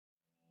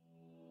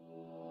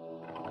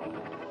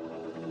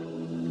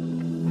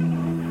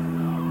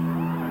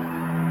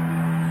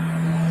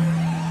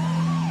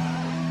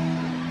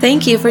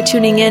Thank you for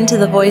tuning in to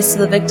the Voice of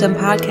the Victim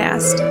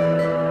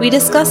podcast. We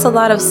discuss a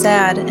lot of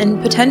sad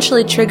and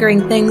potentially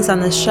triggering things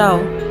on this show.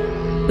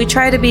 We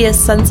try to be as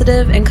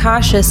sensitive and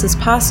cautious as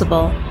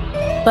possible,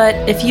 but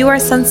if you are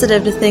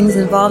sensitive to things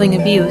involving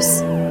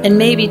abuse and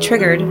may be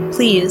triggered,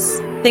 please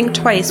think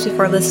twice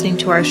before listening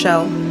to our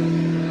show.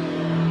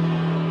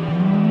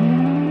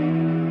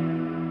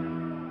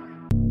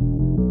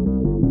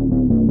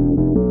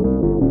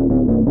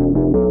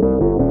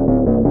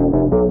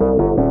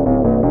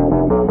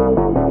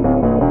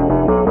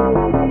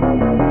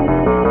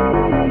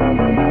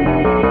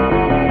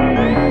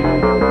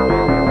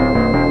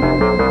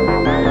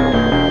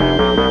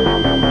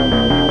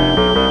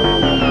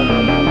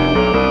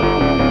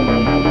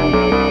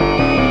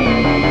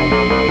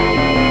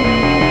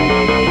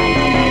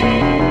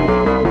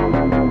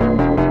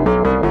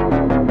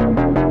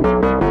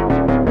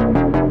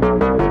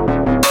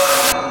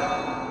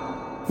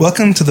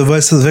 Welcome to the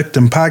Voice of the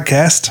Victim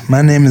podcast.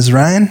 My name is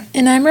Ryan.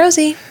 And I'm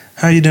Rosie.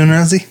 How are you doing,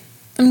 Rosie?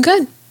 I'm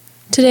good.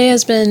 Today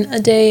has been a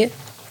day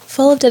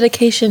full of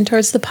dedication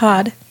towards the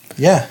pod.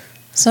 Yeah.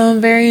 So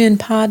I'm very in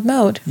pod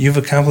mode. You've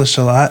accomplished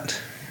a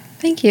lot.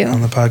 Thank you.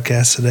 On the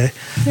podcast today.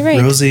 You're right.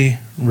 Rosie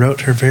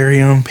wrote her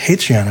very own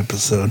Patreon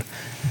episode.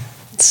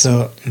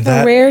 So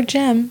that, a rare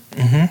gem.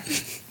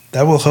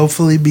 That will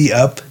hopefully be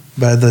up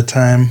by the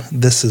time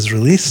this is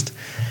released.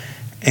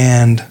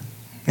 And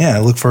yeah, I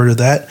look forward to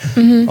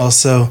that.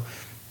 Also,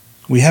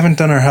 we haven't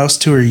done our house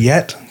tour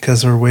yet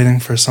because we're waiting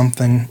for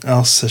something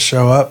else to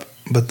show up.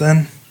 But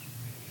then,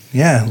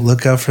 yeah,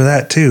 look out for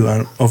that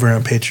too over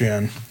on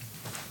Patreon.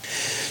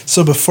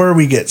 So before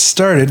we get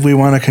started, we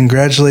want to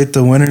congratulate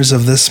the winners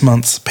of this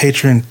month's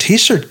Patreon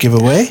t-shirt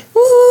giveaway.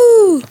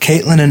 Woo!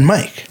 Caitlin and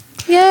Mike.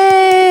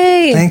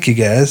 Yay! Thank you,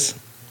 guys.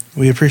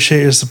 We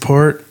appreciate your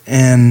support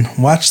and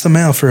watch the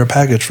mail for a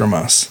package from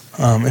us.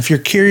 If you're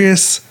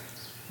curious,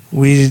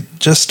 we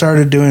just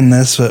started doing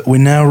this, but we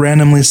now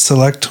randomly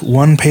select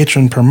one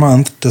patron per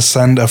month to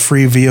send a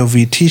free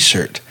VOV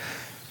t-shirt.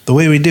 The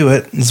way we do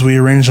it is we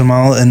arrange them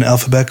all in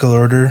alphabetical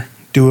order,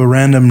 do a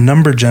random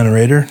number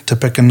generator to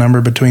pick a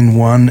number between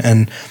 1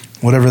 and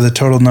whatever the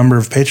total number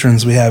of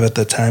patrons we have at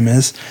the time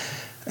is,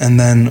 and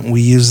then we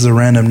use the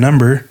random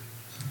number,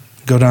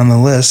 go down the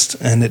list,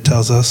 and it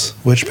tells us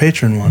which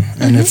patron won.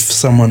 And if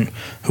someone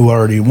who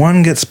already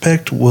won gets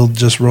picked, we'll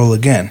just roll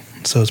again.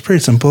 So it's pretty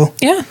simple.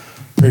 Yeah.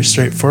 Very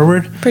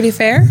straightforward. Pretty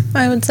fair,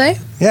 I would say.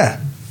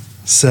 Yeah.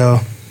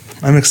 So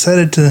I'm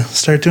excited to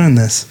start doing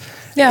this.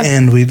 Yeah.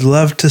 And we'd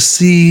love to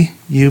see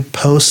you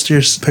post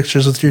your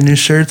pictures with your new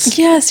shirts.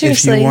 Yeah,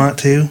 seriously. If you want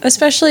to.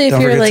 Especially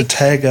if you're to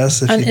tag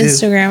us if on you do.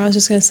 Instagram. I was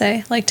just going to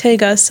say,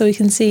 tag us so we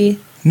can see.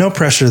 No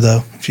pressure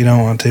though, if you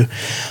don't want to.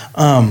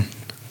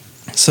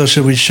 So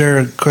should we share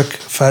a quick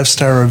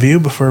 5-star review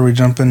before we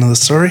jump into the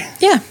story?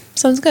 Yeah,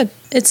 sounds good.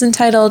 It's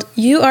entitled,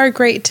 "You Are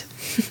Great."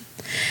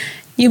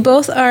 You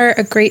both are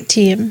a great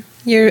team.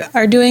 You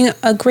are doing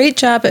a great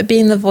job at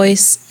being the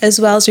voice,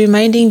 as well as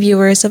reminding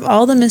viewers of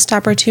all the missed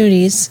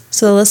opportunities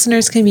so the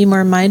listeners can be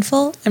more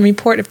mindful and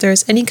report if there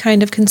is any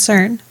kind of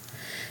concern.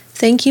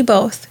 Thank you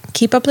both.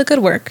 Keep up the good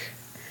work.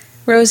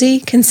 Rosie,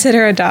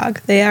 consider a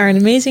dog. They are an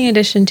amazing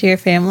addition to your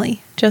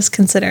family. Just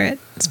consider it.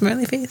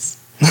 Smiley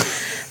face.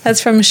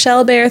 That's from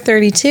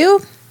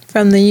Shellbear32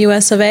 from the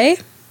US of A.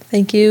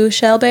 Thank you,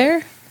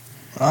 Shellbear.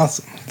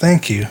 Awesome.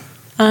 Thank you.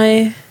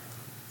 I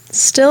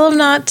still am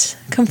not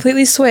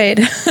completely swayed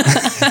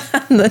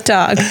on the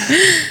dog.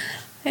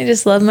 I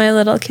just love my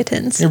little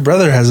kittens. Your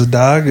brother has a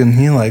dog and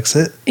he likes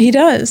it. He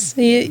does.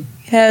 He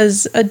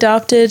has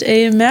adopted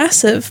a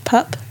massive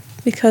pup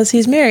because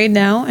he's married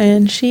now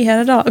and she had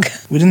a dog.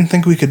 We didn't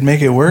think we could make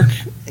it work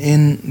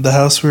in the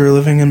house we were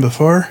living in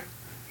before,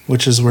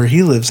 which is where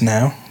he lives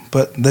now,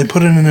 but they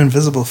put in an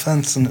invisible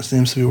fence and it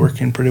seems to be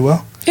working pretty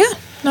well. Yeah,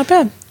 not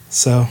bad.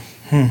 So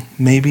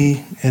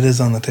maybe it is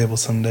on the table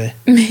someday.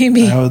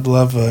 Maybe. I would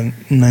love a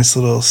nice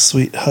little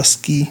sweet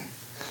husky.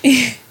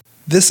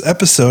 This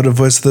episode of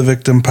Voice of the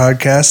Victim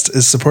podcast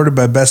is supported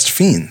by Best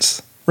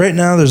Fiends. Right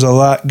now there's a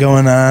lot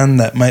going on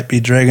that might be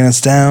dragging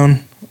us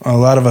down. A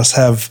lot of us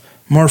have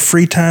more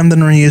free time than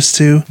we're used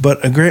to,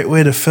 but a great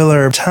way to fill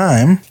our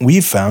time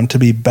we've found to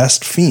be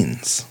Best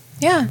Fiends.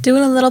 Yeah,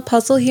 doing a little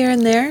puzzle here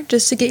and there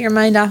just to get your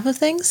mind off of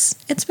things.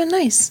 It's been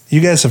nice. You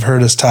guys have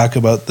heard us talk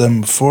about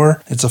them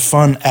before. It's a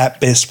fun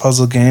app-based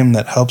puzzle game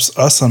that helps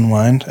us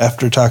unwind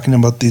after talking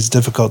about these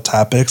difficult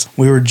topics.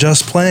 We were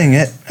just playing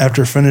it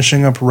after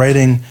finishing up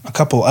writing a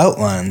couple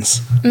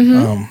outlines.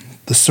 The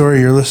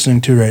story you're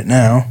listening to right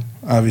now,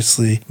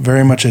 obviously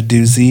very much a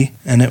doozy,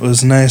 and it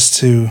was nice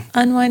to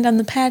unwind on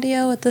the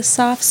patio with the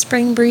soft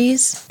spring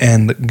breeze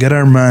and get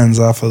our minds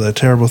off of the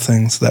terrible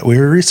things that we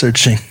were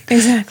researching.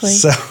 Exactly.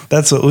 So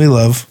that's what we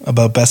love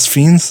about Best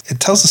Fiends. It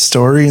tells a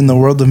story in the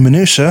world of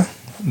minutia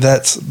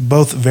that's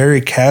both very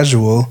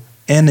casual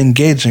and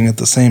engaging at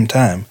the same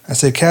time. I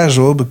say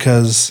casual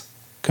because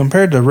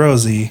compared to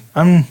Rosie,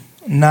 I'm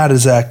not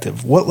as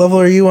active. What level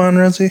are you on,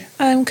 Rosie?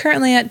 I'm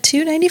currently at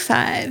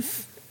 295.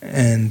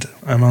 and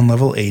I'm on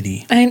level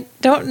 80. I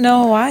don't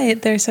know why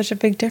there's such a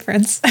big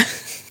difference.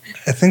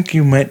 I think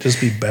you might just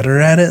be better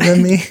at it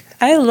than me.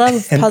 I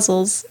love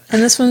puzzles,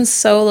 and this one's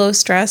so low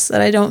stress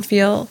that I don't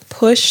feel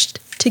pushed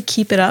to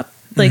keep it up,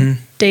 like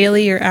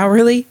daily or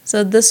hourly.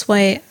 So this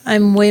way,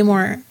 I'm way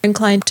more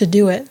inclined to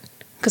do it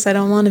because I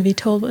don't want to be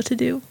told what to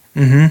do.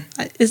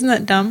 Isn't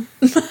that dumb?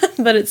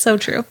 But it's so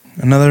true.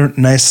 Another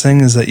nice thing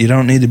is that you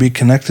don't need to be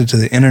connected to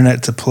the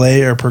internet to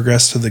play or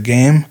progress through the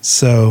game,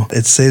 so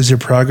it saves your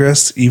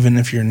progress even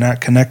if you're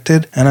not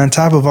connected. And on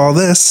top of all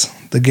this,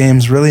 the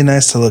game's really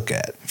nice to look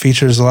at.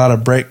 Features a lot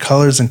of bright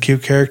colors and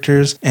cute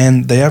characters,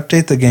 and they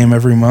update the game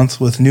every month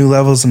with new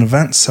levels and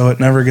events, so it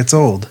never gets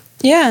old.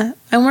 Yeah,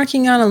 I'm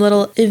working on a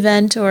little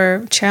event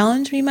or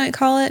challenge, we might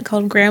call it,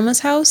 called Grandma's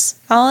House.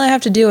 All I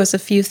have to do is a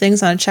few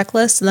things on a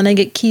checklist, and then I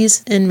get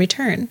keys in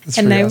return.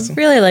 And I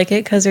really like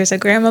it because there's a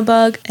grandma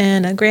bug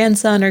and a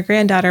grandson or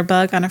granddaughter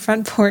bug on a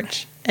front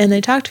porch, and they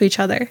talk to each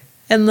other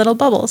in little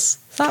bubbles,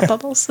 thought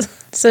bubbles.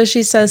 So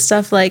she says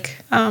stuff like,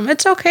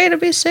 it's okay to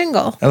be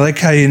single. I like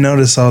how you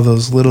notice all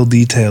those little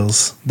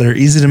details. They're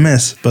easy to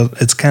miss,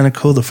 but it's kind of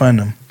cool to find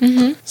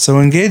them. So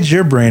engage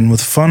your brain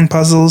with fun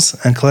puzzles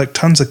and collect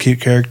tons of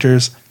cute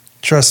characters.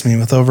 Trust me,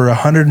 with over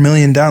 100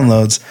 million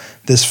downloads,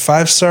 this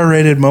 5-star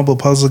rated mobile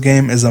puzzle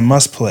game is a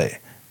must-play.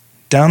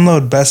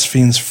 Download Best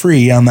Fiends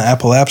free on the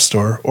Apple App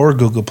Store or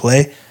Google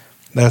Play.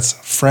 That's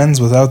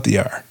friends without the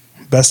R.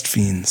 Best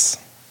Fiends.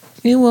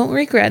 You won't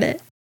regret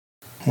it.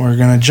 We're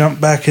going to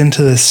jump back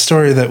into this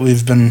story that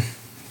we've been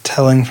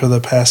telling for the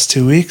past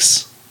 2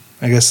 weeks.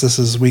 I guess this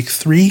is week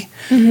 3.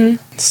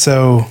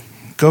 So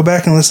go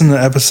back and listen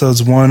to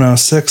episodes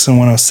 106 and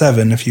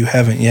 107 if you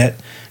haven't yet,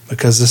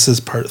 because this is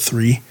part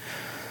 3.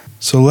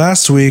 So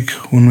last week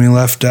when we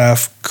left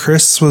off,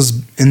 Chris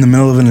was in the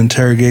middle of an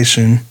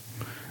interrogation,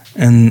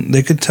 and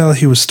they could tell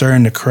he was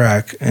starting to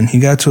crack, and he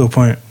got to a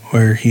point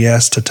where he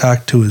asked to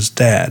talk to his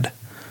dad.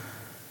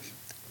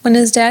 When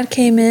his dad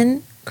came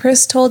in,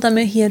 Chris told them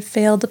that he had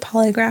failed the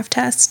polygraph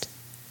test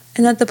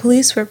and that the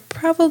police were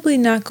probably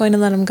not going to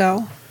let him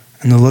go.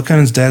 And the look on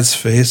his dad's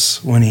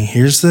face when he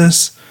hears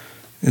this,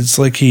 it's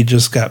like he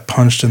just got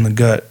punched in the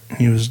gut.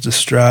 He was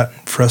distraught,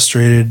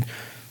 frustrated,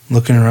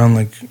 looking around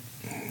like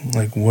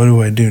what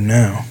do I do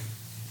now?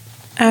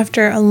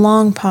 After a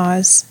long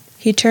pause,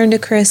 he turned to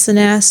Chris and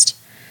asked,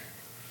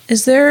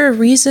 "Is there a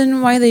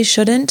reason why they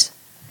shouldn't?"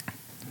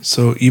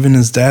 So even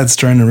his dad's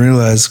trying to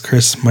realize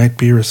Chris might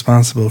be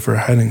responsible for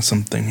hiding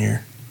something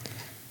here.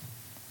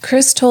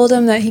 Chris told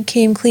him that he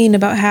came clean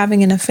about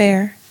having an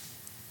affair,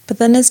 but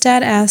then his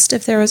dad asked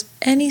if there was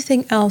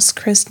anything else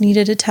Chris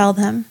needed to tell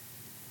them.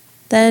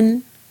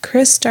 Then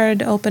Chris started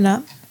to open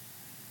up.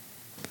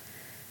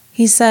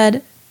 He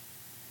said,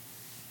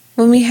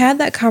 "When we had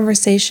that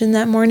conversation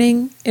that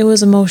morning, it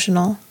was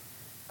emotional.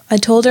 I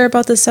told her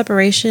about the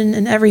separation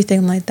and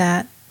everything like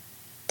that."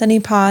 Then he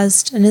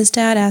paused, and his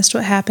dad asked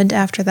what happened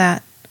after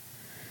that.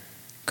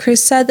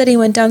 Chris said that he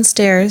went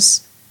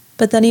downstairs,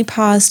 but then he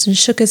paused and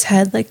shook his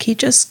head like he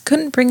just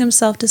couldn't bring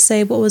himself to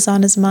say what was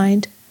on his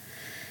mind.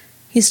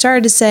 He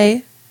started to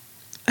say,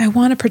 "I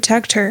want to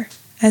protect her,"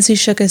 as he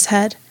shook his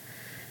head.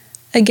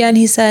 Again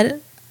he said,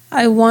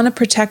 "I want to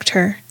protect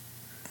her."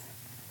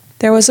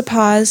 There was a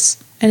pause,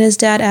 and his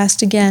dad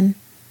asked again,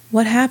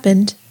 "What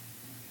happened?"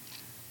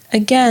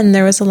 Again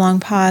there was a long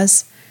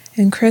pause,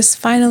 and Chris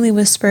finally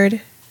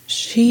whispered,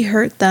 "She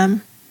hurt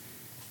them."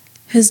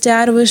 His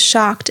dad was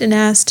shocked and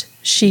asked,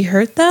 "She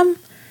hurt them?"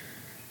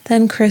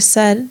 Then Chris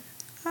said,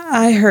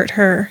 "I hurt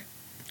her."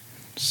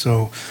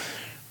 So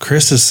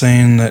Chris is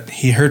saying that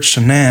he hurt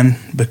Shanann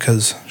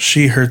because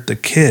she hurt the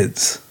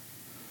kids.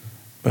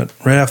 But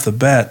right off the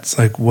bat, it's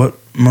like, what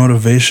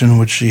motivation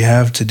would she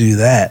have to do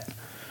that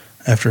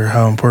after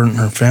how important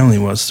her family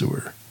was to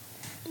her?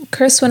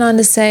 Chris went on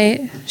to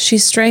say, "She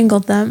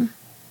strangled them,"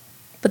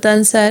 but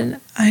then said,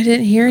 "I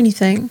didn't hear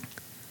anything.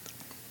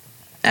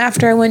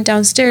 After I went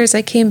downstairs,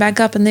 I came back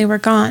up and they were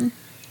gone."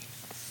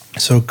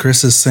 So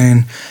Chris is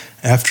saying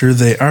after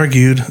they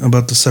argued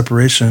about the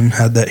separation,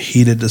 had that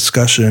heated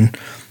discussion,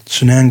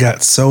 Shanann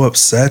got so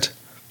upset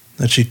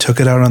that she took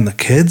it out on the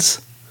kids.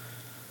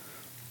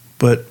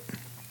 But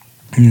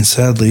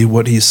sadly,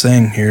 what he's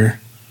saying here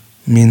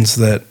means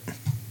that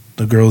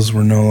the girls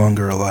were no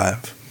longer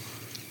alive.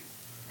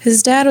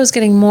 His dad was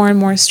getting more and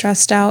more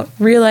stressed out,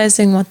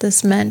 realizing what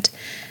this meant.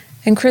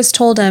 And Chris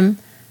told him,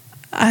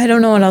 "I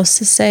don't know what else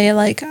to say.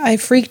 I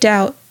freaked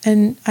out,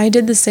 and I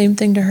did the same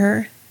thing to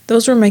her.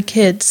 Those were my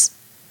kids."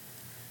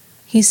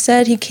 He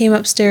said he came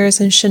upstairs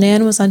and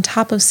Shanann was on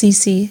top of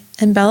Cece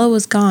and Bella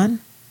was gone.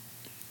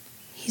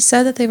 He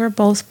said that they were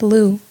both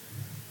blue.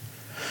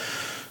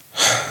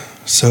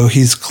 So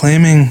he's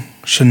claiming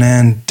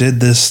Shanann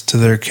did this to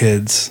their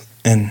kids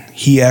and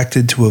he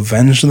acted to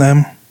avenge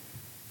them?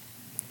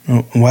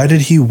 Why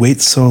did he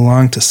wait so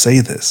long to say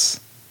this?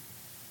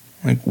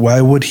 Why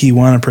would he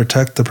want to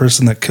protect the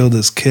person that killed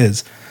his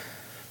kids?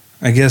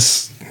 I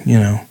guess,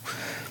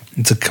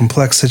 it's a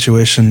complex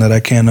situation that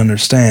I can't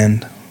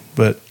understand,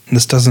 but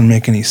this doesn't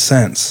make any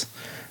sense.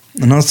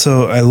 And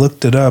also, I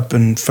looked it up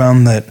and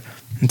found that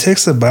It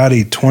takes the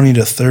body 20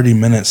 to 30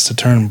 minutes to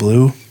turn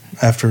blue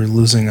after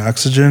losing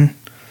oxygen.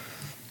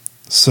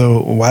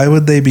 So why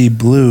would they be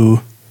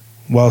blue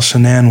while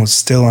Shanann was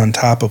still on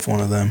top of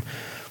one of them?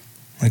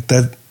 Like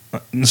that,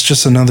 it's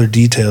just another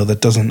detail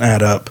that doesn't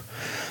add up.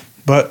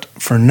 But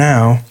for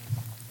now,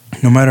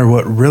 no matter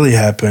what really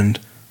happened,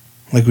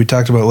 like we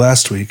talked about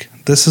last week,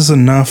 this is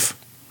enough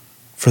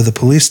for the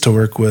police to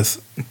work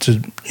with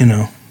to,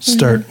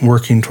 start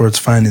working towards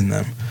finding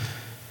them.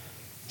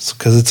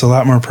 Because it's a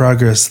lot more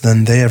progress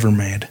than they ever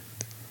made.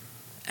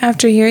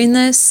 After hearing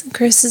this,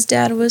 Chris's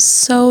dad was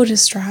so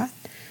distraught.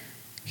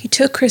 He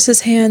took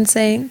Chris's hand,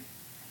 saying,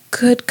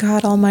 "Good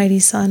God Almighty,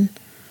 son."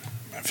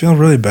 I feel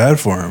really bad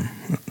for him.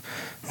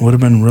 It would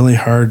have been really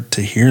hard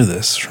to hear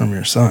this from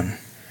your son.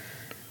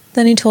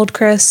 Then he told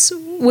Chris,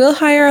 "We'll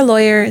hire a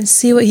lawyer and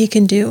see what he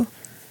can do."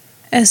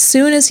 As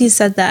soon as he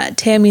said that,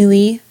 Tammy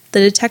Lee, the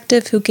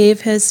detective who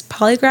gave his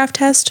polygraph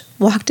test,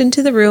 walked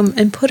into the room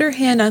and put her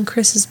hand on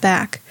Chris's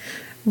back,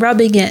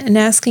 rubbing it and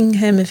asking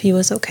him if he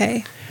was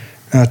okay.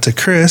 Now, to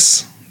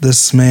Chris,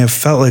 this may have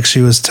felt like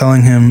she was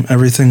telling him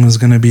everything was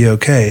going to be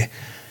okay,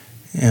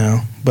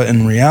 but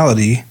in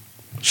reality,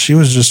 she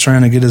was just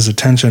trying to get his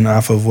attention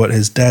off of what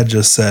his dad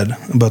just said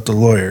about the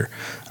lawyer.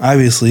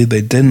 Obviously,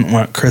 they didn't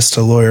want Chris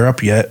to lawyer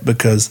up yet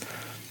because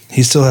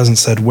he still hasn't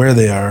said where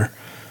they are,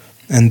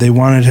 and they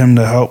wanted him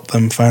to help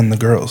them find the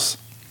girls.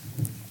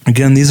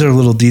 Again, these are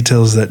little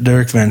details that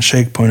Derek Van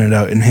Schaik pointed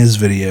out in his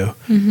video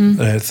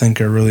that I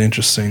think are really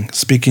interesting,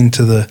 speaking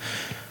to the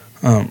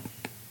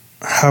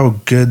how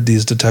good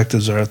these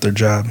detectives are at their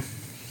job.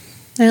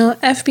 Now,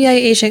 FBI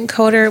agent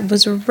Coder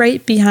was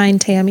right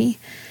behind Tammy.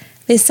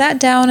 They sat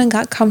down and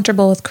got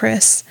comfortable with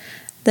Chris.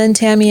 Then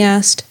Tammy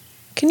asked,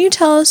 "Can you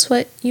tell us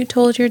what you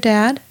told your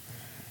dad?"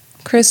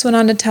 Chris went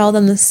on to tell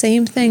them the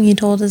same thing he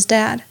told his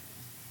dad,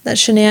 that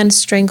Shanann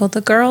strangled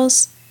the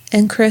girls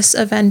and Chris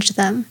avenged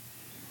them.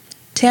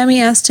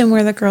 Tammy asked him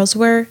where the girls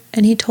were,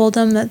 and he told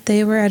them that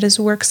they were at his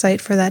work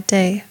site for that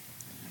day.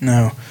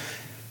 Now,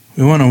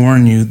 we want to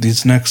warn you,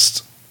 these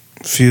next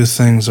few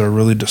things are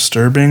really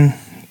disturbing,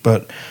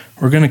 but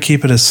we're going to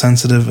keep it as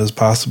sensitive as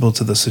possible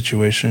to the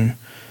situation.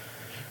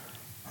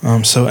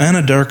 So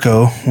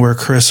Anadarko, where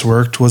Chris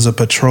worked, was a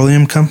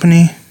petroleum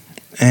company,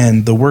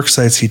 and the work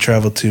sites he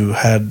traveled to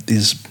had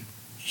these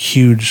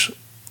huge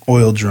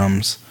oil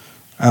drums.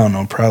 I don't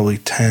know, probably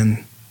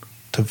 10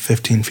 to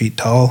 15 feet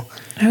tall.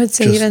 I would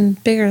say even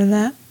bigger than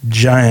that.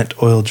 Giant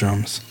oil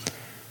drums.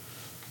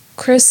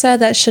 Chris said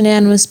that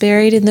Shanann was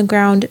buried in the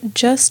ground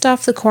just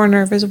off the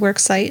corner of his work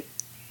site,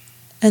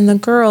 and the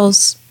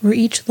girls were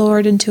each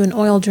lowered into an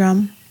oil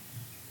drum,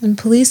 and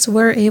police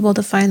were able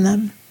to find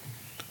them.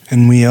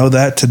 And we owe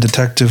that to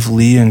Detective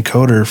Lee and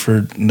Coder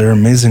for their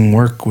amazing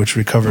work, which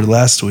we covered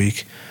last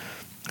week,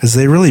 because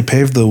they really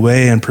paved the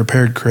way and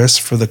prepared Chris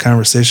for the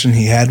conversation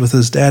he had with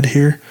his dad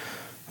here,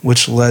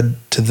 which led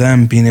to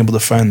them being able to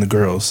find the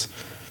girls,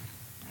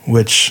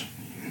 which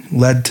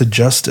led to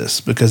justice,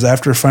 because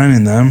after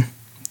finding them,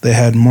 they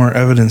had more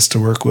evidence to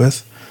work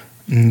with,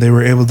 and they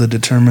were able to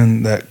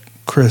determine that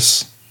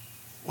Chris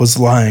was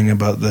lying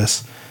about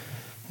this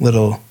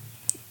little,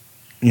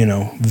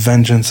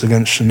 vengeance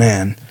against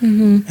Shanann,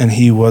 and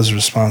he was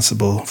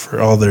responsible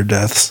for all their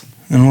deaths.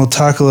 And we'll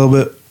talk a little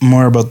bit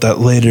more about that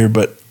later,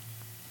 but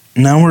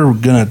now we're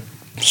going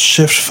to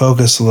shift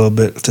focus a little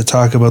bit to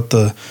talk about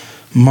the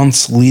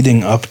months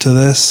leading up to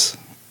this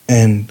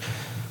and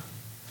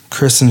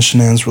Chris and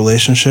Shanann's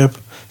relationship.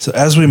 So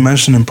as we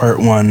mentioned in part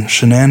 1,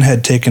 Shanann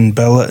had taken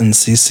Bella and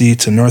Cece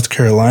to North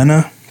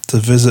Carolina to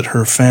visit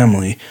her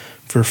family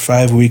for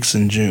 5 weeks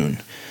in June.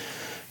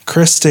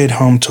 Chris stayed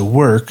home to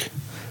work,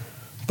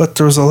 but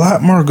there was a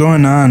lot more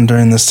going on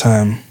during this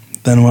time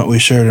than what we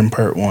shared in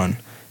part 1.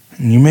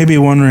 And you may be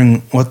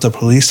wondering what the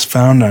police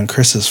found on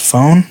Chris's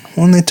phone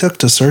when they took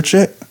to search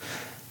it.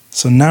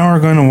 So now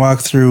we're going to walk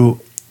through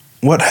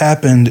what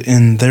happened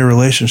in their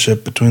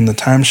relationship between the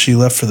time she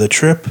left for the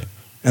trip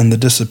and the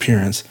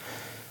disappearance,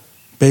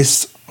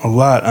 based a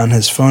lot on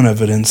his phone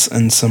evidence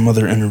and some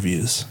other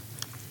interviews.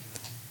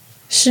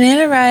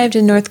 Shanann arrived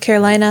in North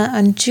Carolina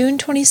on June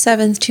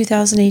 27,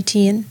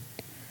 2018.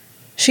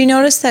 She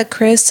noticed that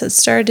Chris had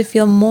started to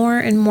feel more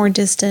and more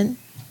distant.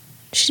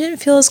 She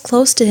didn't feel as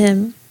close to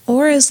him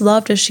or as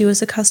loved as she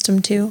was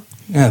accustomed to.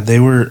 Yeah, they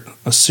were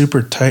a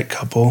super tight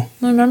couple.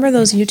 Remember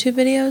those YouTube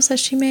videos that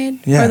she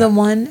made? Yeah. Or the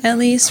one, at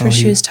least, where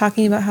she was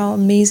talking about how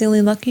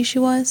amazingly lucky she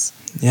was?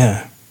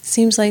 Yeah.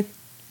 Seems like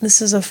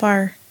this is a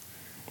far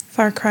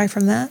cry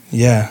from that.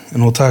 Yeah,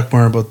 and we'll talk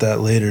more about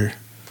that later.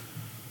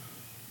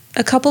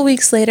 A couple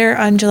weeks later,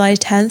 on July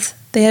 10th,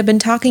 they had been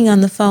talking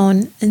on the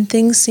phone, and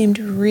things seemed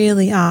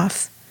really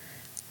off.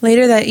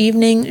 Later that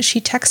evening,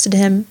 she texted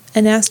him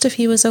and asked if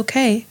he was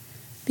okay,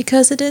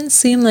 because it didn't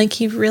seem like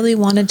he really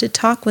wanted to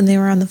talk when they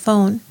were on the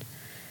phone.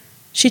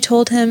 She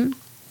told him,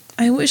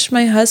 "I wish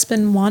my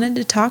husband wanted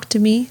to talk to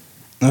me."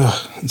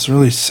 Ugh, it's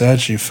really sad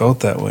she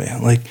felt that way.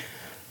 Like,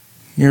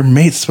 your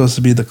mate's supposed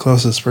to be the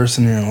closest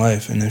person in your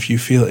life, and if you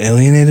feel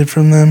alienated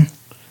from them,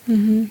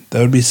 that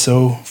would be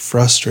so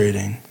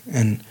frustrating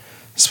and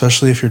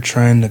especially if you're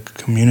trying to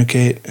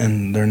communicate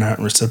and they're not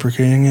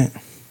reciprocating it.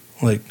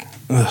 Like,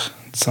 ugh,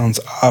 it sounds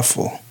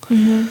awful.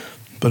 Mm-hmm.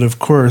 But of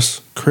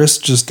course, Chris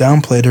just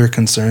downplayed her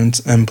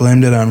concerns and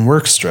blamed it on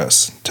work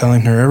stress,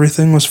 telling her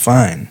everything was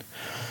fine.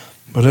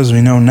 But as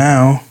we know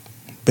now,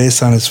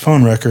 based on his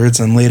phone records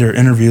and later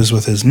interviews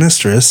with his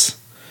mistress,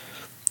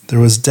 there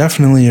was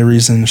definitely a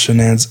reason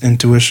Shanann's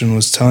intuition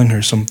was telling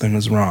her something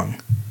was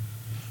wrong.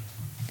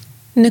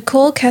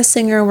 Nicole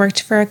Kessinger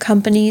worked for a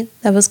company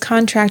that was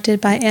contracted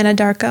by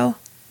Anadarko,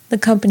 the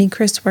company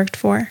Chris worked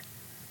for.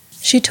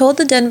 She told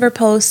the Denver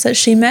Post that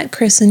she met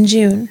Chris in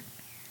June,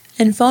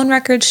 and phone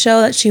records show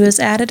that she was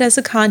added as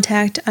a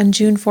contact on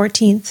June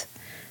 14th.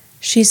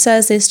 She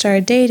says they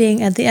started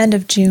dating at the end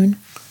of June.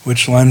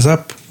 Which lines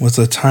up with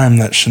the time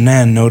that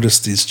Shanann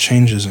noticed these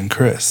changes in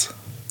Chris.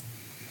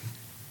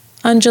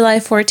 On July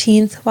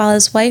 14th, while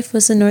his wife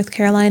was in North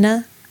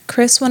Carolina,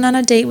 Chris went on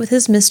a date with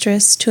his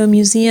mistress to a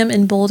museum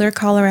in Boulder,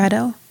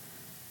 Colorado.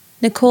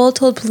 Nicole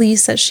told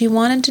police that she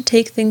wanted to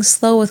take things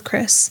slow with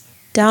Chris,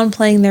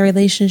 downplaying their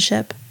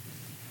relationship.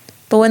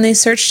 But when they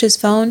searched his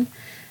phone,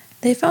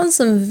 they found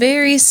some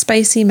very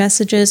spicy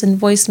messages and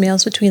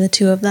voicemails between the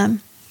two of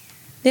them.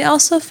 They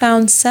also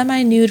found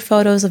semi-nude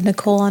photos of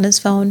Nicole on his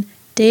phone,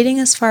 dating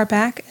as far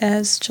back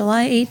as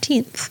July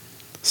 18th.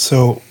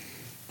 So,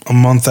 a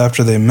month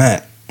after they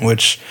met,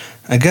 which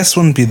I guess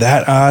wouldn't be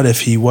that odd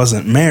if he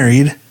wasn't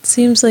married.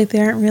 Seems like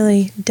they aren't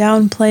really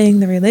downplaying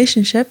the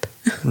relationship.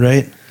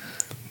 Right?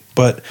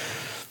 But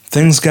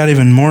things got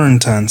even more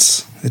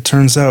intense. It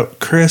turns out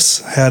Chris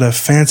had a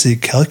fancy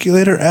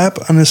calculator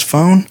app on his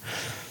phone,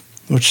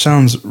 which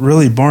sounds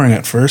really boring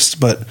at first,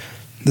 but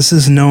this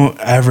is no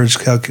average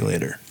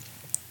calculator.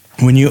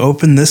 When you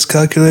open this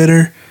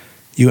calculator,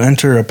 you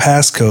enter a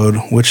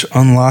passcode which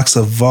unlocks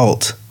a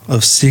vault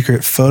of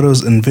secret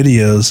photos and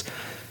videos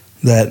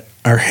that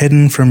are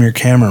hidden from your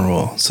camera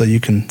roll. So you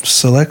can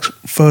select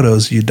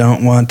photos you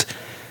don't want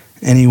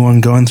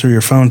anyone going through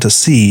your phone to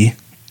see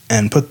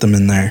and put them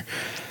in there.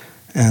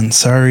 And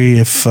sorry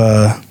if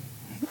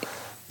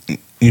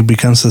you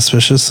become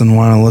suspicious and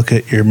want to look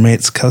at your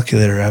mate's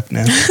calculator app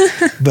now.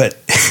 But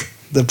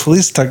the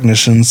police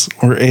technicians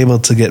were able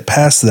to get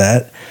past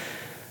that,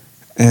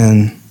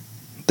 and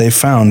they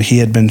found he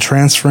had been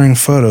transferring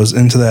photos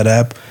into that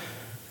app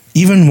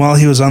even while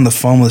he was on the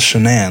phone with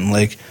Shanann.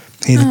 Like,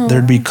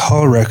 there'd be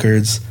call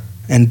records,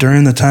 and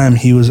during the time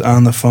he was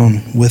on the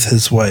phone with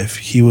his wife,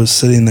 he was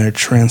sitting there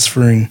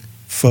transferring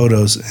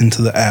photos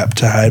into the app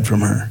to hide from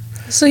her.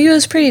 So he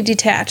was pretty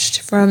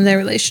detached from their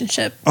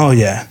relationship. Oh,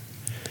 yeah.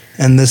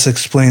 And this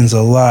explains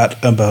a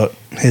lot about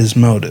his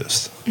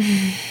motives.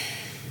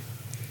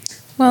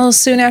 Well,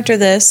 soon after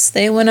this,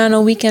 they went on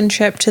a weekend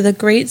trip to the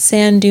Great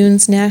Sand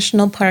Dunes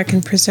National Park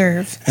and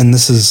Preserve. And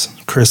this is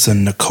Chris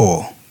and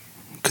Nicole,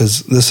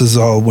 because this is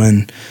all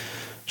when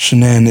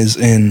Shanann is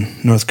in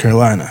North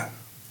Carolina.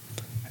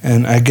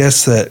 And I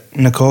guess that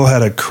Nicole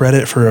had a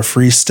credit for a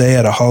free stay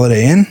at a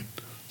Holiday Inn,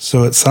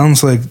 so it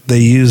sounds like they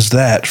used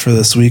that for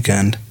this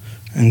weekend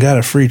and got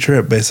a free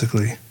trip,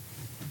 basically.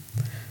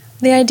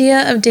 The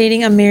idea of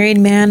dating a married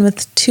man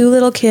with 2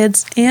 little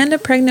kids and a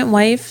pregnant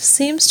wife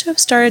seems to have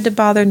started to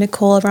bother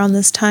Nicole around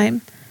this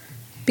time,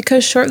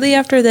 because shortly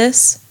after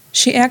this,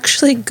 she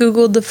actually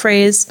Googled the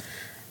phrase,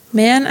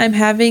 "Man I'm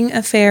having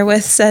affair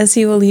with says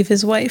he will leave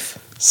his wife."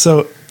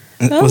 So,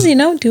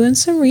 doing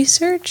some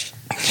research.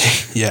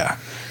 Yeah.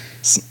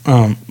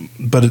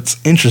 But it's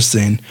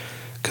interesting,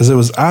 because it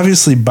was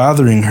obviously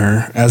bothering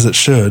her, as it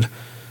should,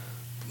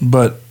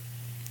 but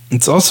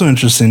it's also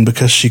interesting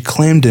because she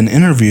claimed in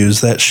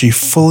interviews that she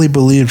fully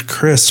believed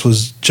Chris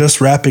was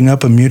just wrapping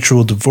up a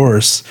mutual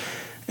divorce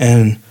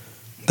and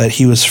that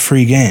he was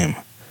free game.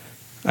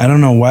 I don't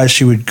know why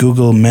she would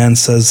Google "man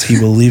says he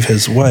will leave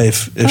his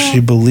wife" if she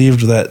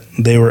believed that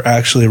they were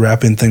actually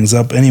wrapping things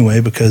up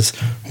anyway, because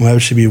why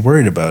would she be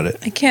worried about it?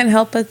 I can't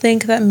help but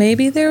think that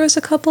maybe there was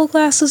a couple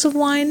glasses of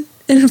wine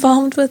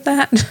involved with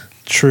that.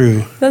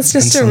 True. That's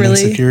just and a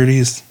really...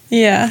 insecurities.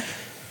 Yeah.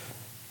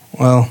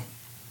 Well,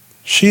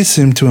 she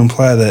seemed to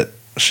imply that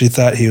she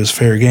thought he was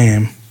fair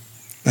game,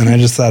 and I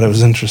just thought it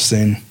was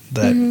interesting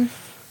that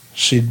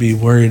she'd be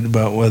worried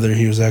about whether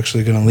he was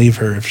actually going to leave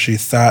her if she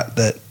thought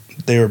that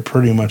they were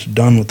pretty much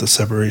done with the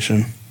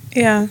separation.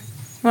 Yeah.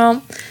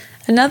 Well,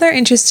 another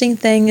interesting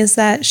thing is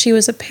that she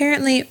was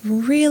apparently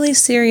really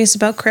serious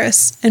about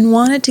Chris and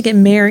wanted to get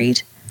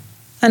married.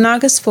 On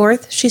August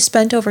 4th, she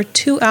spent over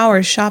 2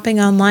 hours shopping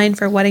online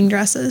for wedding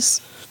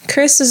dresses.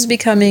 Chris was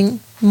becoming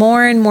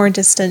more and more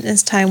distant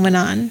as time went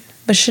on,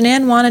 but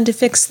Shanann wanted to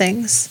fix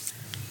things.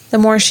 The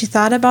more she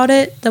thought about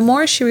it, the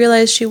more she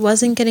realized she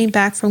wasn't getting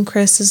back from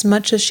Chris as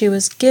much as she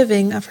was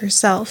giving of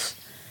herself.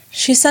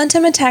 She sent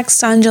him a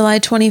text on July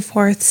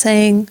 24th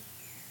saying,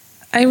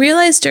 "I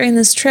realized during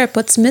this trip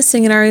what's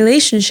missing in our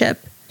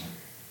relationship.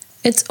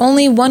 It's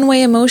only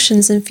one-way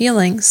emotions and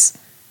feelings.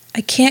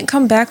 I can't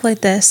come back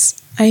like this.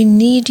 I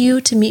need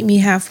you to meet me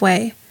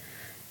halfway.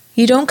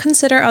 You don't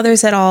consider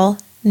others at all,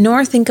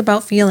 nor think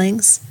about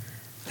feelings.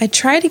 I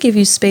try to give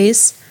you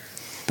space,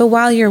 But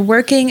while you're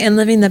working and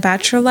living the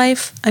bachelor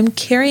life, I'm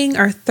carrying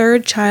our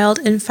third child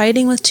and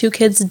fighting with 2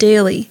 kids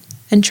daily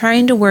and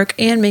trying to work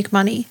and make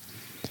money.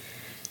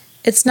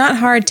 It's not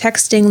hard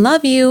texting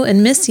love you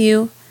and miss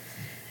you.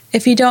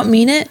 If you don't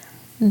mean it,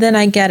 then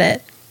I get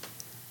it.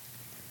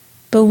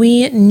 But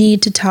we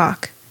need to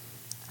talk.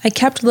 I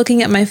kept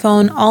looking at my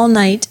phone all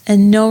night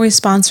and no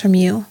response from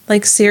you.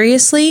 Like,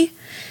 seriously?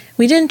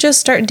 We didn't just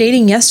start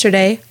dating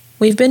yesterday.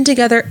 We've been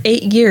together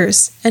 8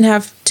 years and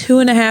have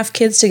 2.5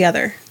 kids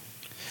together.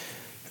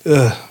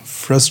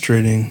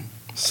 Frustrating.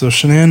 So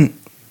Shanann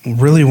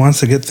really wants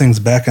to get things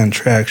back on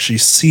track. She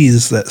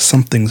sees that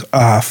something's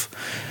off.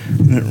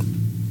 And it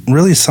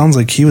really sounds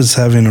like he was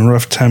having a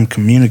rough time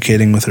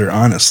communicating with her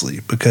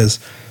honestly, because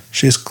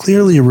she's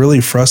clearly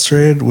really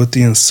frustrated with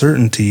the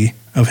uncertainty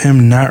of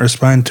him not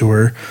responding to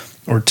her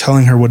or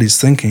telling her what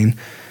he's thinking.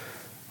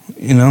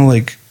 You know,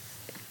 like,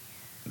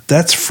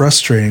 that's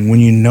frustrating when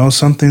you know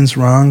something's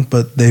wrong,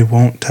 but they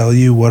won't tell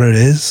you what it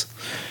is.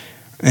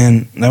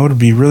 And that would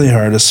be really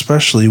hard,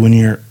 especially when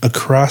you're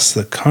across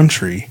the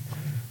country.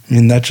 I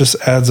mean, that just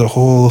adds a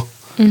whole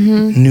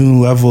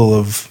new level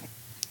of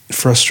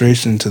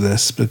frustration to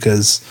this,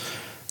 because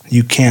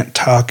you can't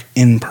talk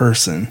in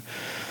person.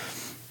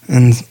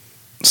 And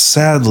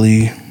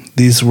sadly,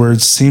 these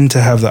words seem to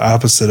have the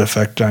opposite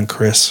effect on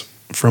Chris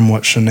from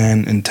what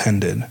Shanann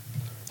intended.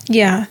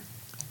 Yeah.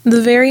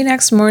 The very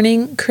next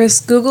morning,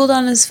 Chris Googled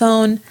on his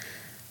phone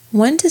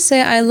when to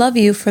say I love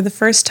you for the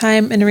first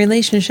time in a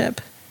relationship.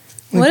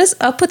 Like, what is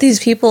up with these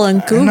people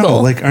in Google? I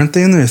know, like, aren't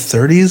they in their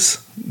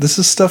 30s? This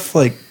is stuff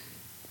like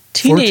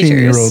teenagers.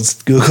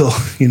 14-year-olds Google,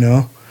 you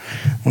know?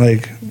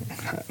 Like,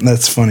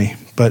 that's funny.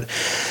 But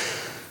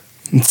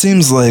it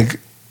seems like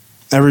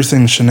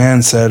everything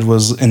Shanann said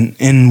was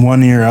in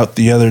one ear, out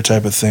the other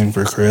type of thing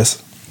for Chris.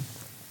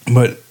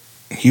 But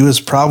he was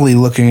probably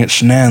looking at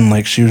Shanann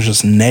like she was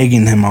just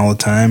nagging him all the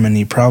time, and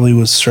he probably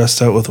was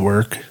stressed out with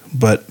work.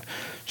 But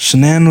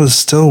Shanann was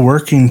still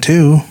working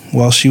too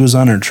while she was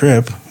on her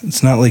trip.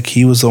 It's not like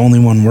he was the only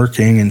one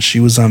working and she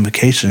was on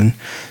vacation,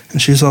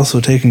 and she's also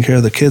taking care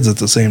of the kids at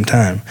the same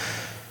time.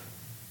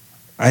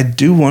 I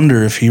do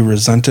wonder if he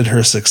resented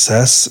her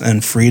success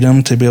and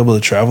freedom to be able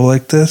to travel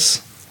like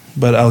this,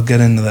 but I'll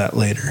get into that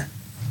later.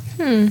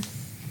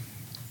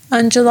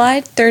 On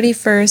July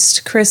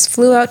 31st, Chris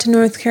flew out to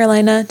North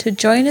Carolina to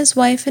join his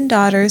wife and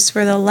daughters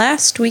for the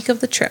last week of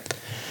the trip.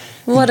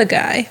 What a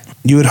guy.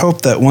 You would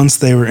hope that once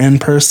they were in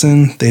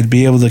person, they'd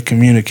be able to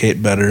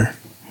communicate better.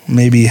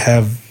 Maybe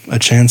have a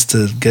chance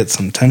to get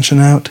some tension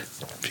out,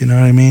 if you know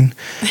what I mean.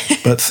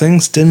 But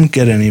things didn't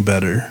get any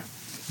better.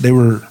 There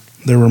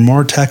were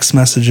more text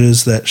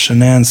messages that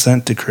Shanann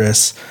sent to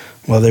Chris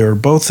while they were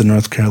both in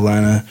North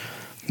Carolina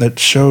that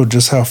showed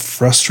just how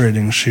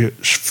frustrated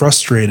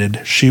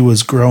she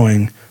was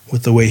growing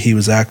with the way he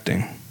was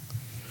acting.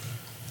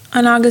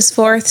 On August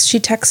 4th, she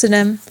texted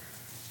him,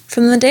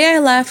 "From the day I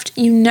left,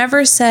 you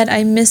never said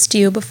I missed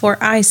you before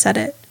I said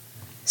it.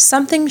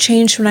 Something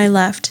changed when I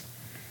left.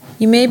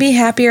 You may be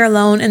happier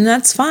alone, and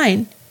that's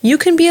fine. You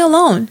can be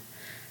alone.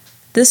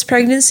 This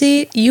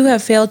pregnancy, you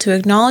have failed to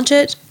acknowledge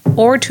it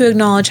or to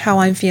acknowledge how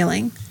I'm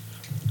feeling."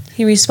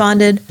 He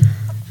responded,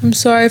 "I'm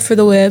sorry for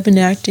the way I've been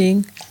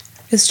acting.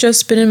 It's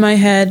just been in my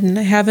head and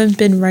I haven't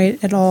been right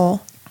at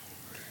all."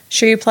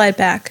 She replied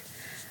back,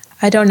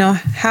 "I don't know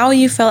how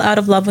you fell out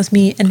of love with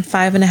me in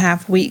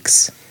 5.5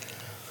 weeks."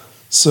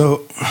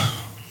 So,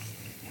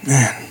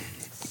 man,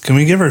 can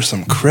we give her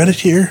some credit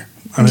here?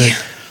 I mean,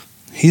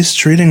 he's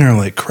treating her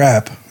like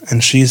crap,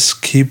 and she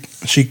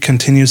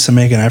continues to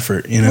make an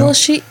effort, you know?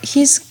 Well,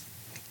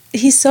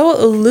 he's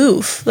so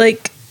aloof.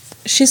 Like,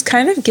 she's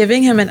kind of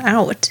giving him an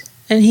out,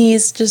 and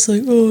he's just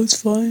like, "Oh, it's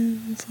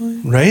fine, I'm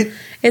fine." Right?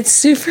 It's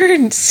super,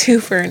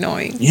 super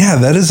annoying. Yeah,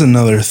 that is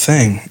another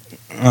thing.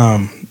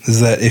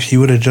 Is that if he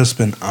would have just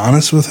been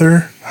honest with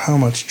her, how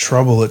much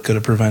trouble it could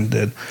have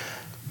prevented.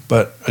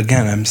 But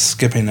again, I'm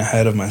skipping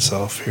ahead of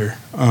myself here.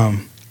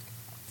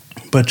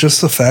 But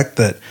just the fact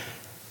that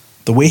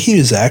the way he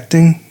was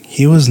acting,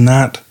 he was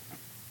not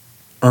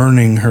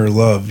earning her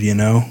love, you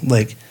know?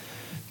 Like,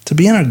 to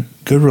be in a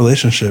good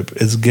relationship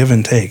is give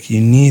and take. You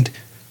need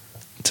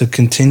to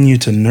continue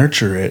to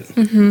nurture it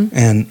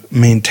and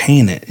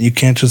maintain it. You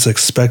can't just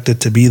expect it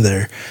to be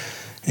there.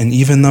 And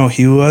even though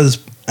he was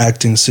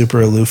acting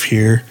super aloof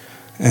here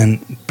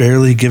and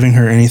barely giving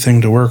her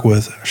anything to work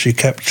with, she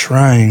kept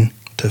trying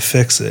to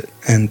fix it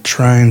and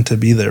trying to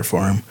be there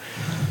for him.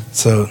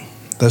 So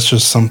that's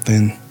just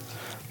something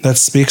that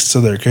speaks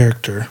to their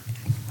character.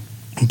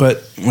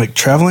 But like,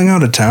 traveling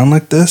out of town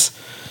like this,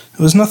 it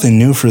was nothing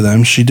new for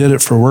them. She did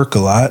it for work a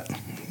lot,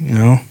 you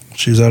know.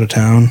 She was out of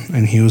town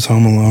and he was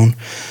home alone.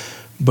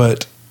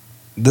 But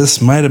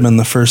this might have been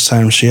the first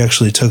time she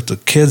actually took the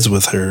kids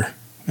with her,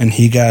 and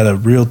he got a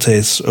real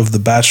taste of the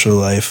bachelor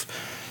life,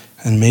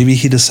 and maybe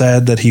he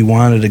decided that he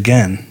wanted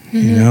again,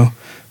 you know?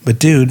 But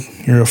dude,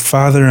 you're a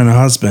father and a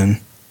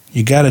husband.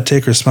 You got to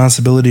take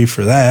responsibility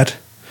for that.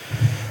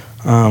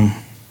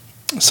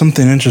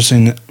 Something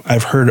interesting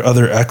I've heard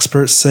other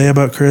experts say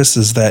about Chris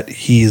is that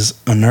he's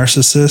a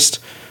narcissist,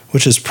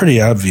 which is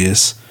pretty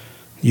obvious.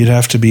 you'd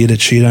have to be to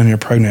cheat on your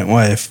pregnant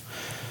wife,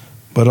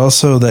 but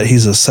also that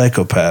he's a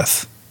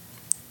psychopath.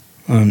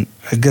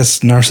 I guess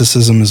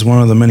narcissism is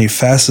one of the many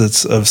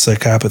facets of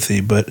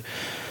psychopathy, but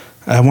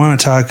I want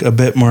to talk a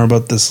bit more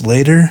about this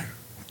later.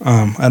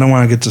 I don't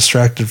want to get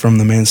distracted from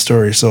the main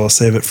story, so I'll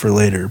save it for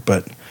later,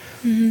 but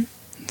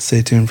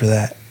stay tuned for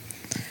that.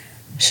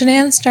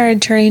 Shanann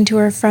started turning to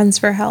her friends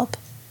for help,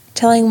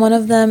 telling one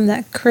of them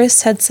that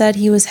Chris had said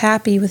he was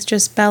happy with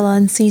just Bella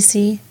and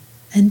Cece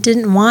and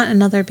didn't want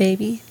another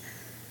baby.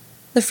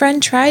 The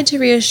friend tried to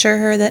reassure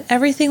her that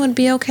everything would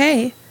be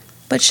okay,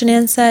 but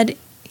Shanann said,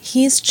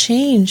 "He's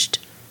changed.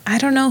 I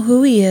don't know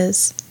who he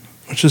is."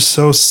 Which is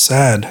so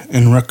sad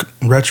in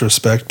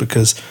retrospect,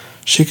 because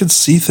she could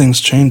see things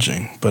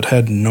changing, but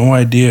had no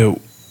idea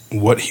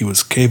what he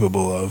was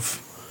capable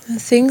of.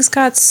 Things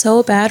got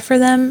so bad for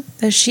them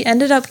that she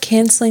ended up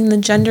canceling the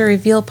gender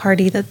reveal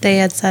party that they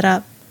had set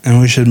up. And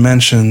we should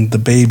mention the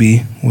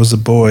baby was a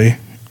boy,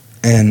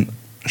 and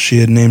she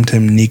had named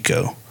him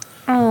Nico.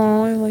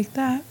 Oh, I like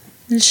that.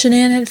 And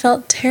Shanann had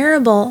felt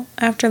terrible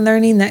after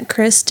learning that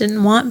Chris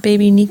didn't want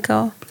baby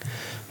Nico.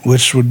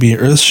 Which would be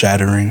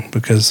earth-shattering,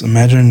 because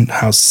imagine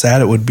how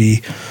sad it would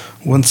be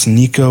once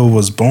Nico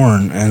was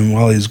born, and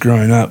while he's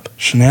growing up,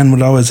 Shanann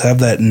would always have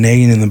that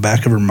nagging in the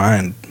back of her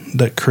mind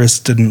that Chris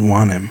didn't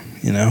want him,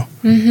 you know?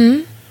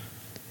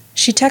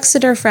 She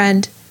texted her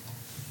friend,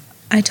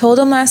 "I told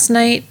him last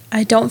night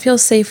I don't feel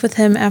safe with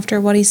him after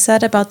what he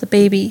said about the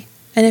baby,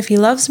 and if he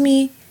loves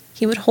me,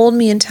 he would hold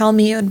me and tell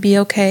me it would be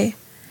okay.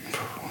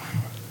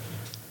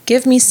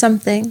 Give me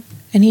something,"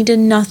 and he did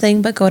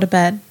nothing but go to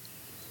bed.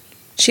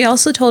 She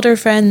also told her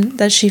friend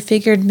that she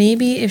figured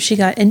maybe if she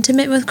got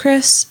intimate with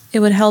Chris, it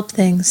would help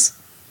things.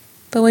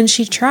 But when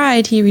she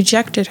tried, he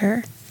rejected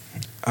her.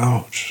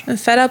 Ouch. And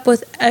fed up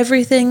with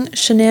everything,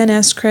 Shanann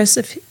asked Chris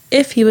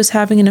if he was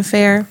having an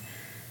affair,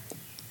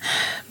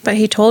 but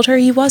he told her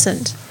he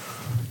wasn't.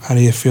 How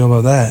do you feel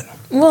about that?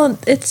 Well,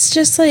 it's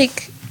just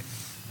like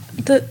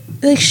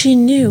she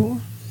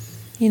knew.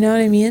 You know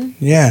what I mean?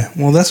 Yeah,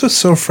 well, that's what's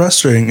so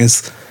frustrating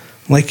is,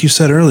 like you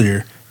said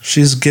earlier,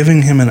 she's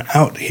giving him an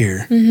out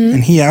here,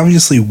 and he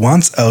obviously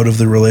wants out of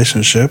the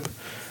relationship,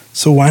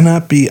 so why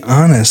not be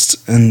honest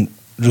and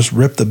just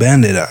rip the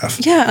Band-Aid off?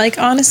 Yeah, like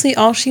honestly,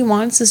 all she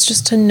wants is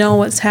just to know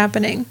what's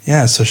happening.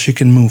 Yeah, so she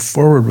can move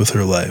forward with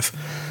her life.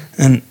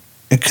 And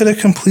it could have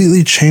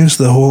completely changed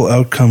the whole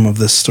outcome of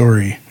this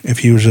story if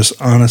he was just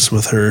honest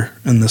with her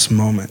in this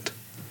moment.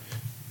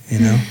 You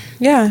know?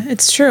 Yeah,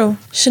 it's true.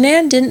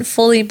 Shanann didn't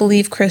fully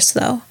believe Chris,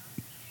 though.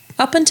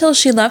 Up until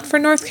she left for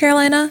North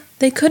Carolina,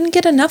 they couldn't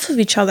get enough of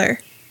each other.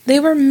 They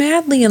were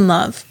madly in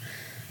love.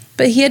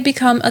 But he had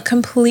become a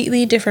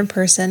completely different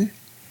person.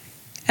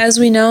 As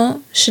we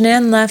know,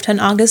 Shanann left on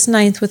August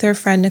 9th with her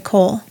friend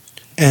Nicole.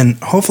 And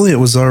hopefully it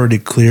was already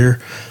clear,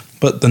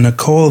 but the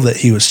Nicole that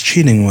he was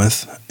cheating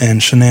with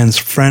and Shanann's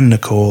friend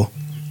Nicole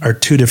are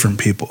two different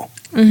people.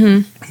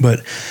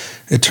 But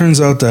it turns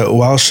out that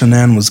while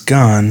Shanann was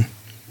gone,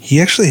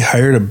 he actually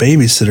hired a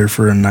babysitter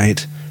for a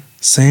night,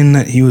 saying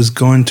that he was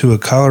going to a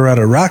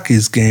Colorado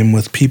Rockies game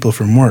with people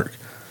from work.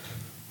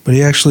 But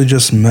he actually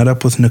just met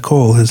up with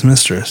Nicole, his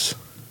mistress.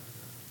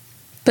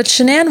 But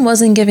Shanann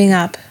wasn't giving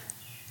up.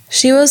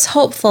 She was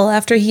hopeful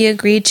after he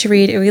agreed to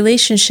read a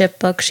relationship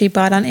book she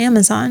bought on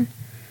Amazon.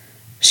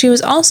 She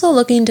was also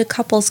looking to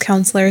couples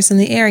counselors in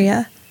the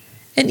area,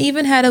 and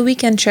even had a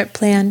weekend trip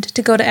planned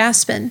to go to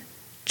Aspen,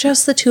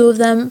 just the two of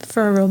them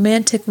for a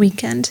romantic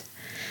weekend.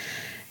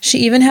 She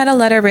even had a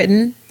letter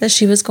written that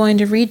she was going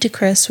to read to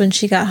Chris when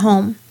she got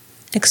home,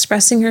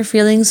 expressing her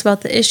feelings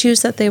about the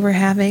issues that they were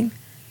having.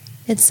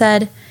 It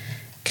said,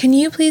 "Can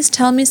you please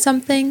tell me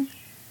something?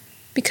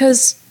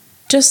 Because,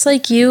 just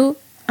like you,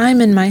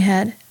 I'm in my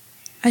head.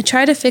 I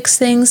try to fix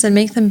things and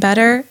make them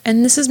better,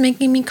 and this is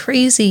making me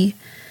crazy.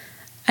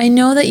 I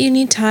know that you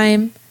need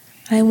time,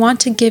 and I want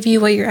to give you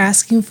what you're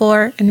asking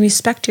for and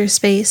respect your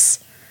space.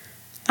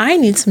 I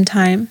need some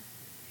time.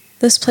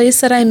 This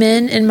place that I'm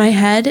in my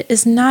head,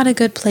 is not a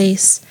good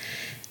place.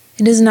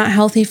 It is not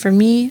healthy for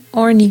me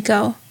or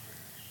Nico.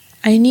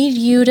 I need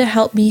you to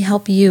help me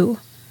help you.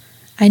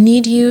 I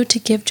need you to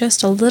give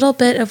just a little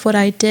bit of what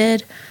I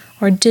did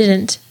or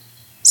didn't,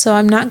 so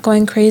I'm not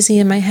going crazy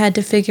in my head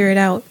to figure it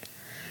out.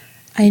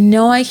 I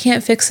know I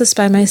can't fix this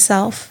by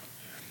myself.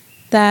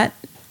 That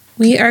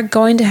we are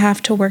going to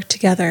have to work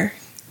together."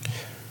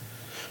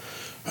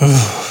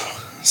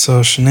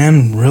 So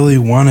Shanann really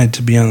wanted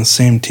to be on the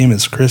same team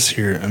as Chris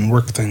here and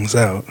work things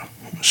out.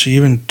 She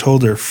even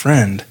told her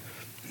friend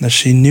that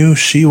she knew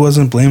she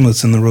wasn't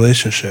blameless in the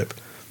relationship.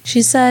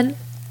 She said,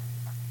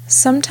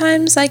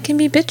 "Sometimes I can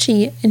be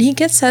bitchy and he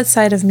gets that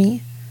side of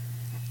me.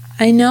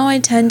 I know I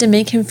tend to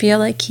make him feel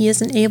like he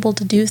isn't able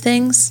to do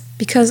things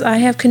because I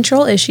have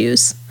control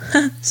issues."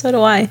 So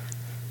do I.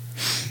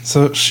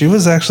 So she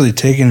was actually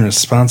taking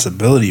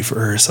responsibility for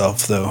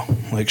herself, though.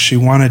 Like, she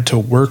wanted to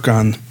work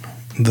on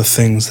the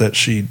things that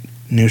she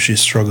knew she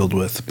struggled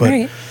with.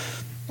 But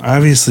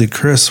obviously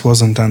Chris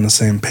wasn't on the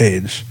same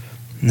page.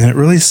 And it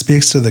really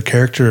speaks to the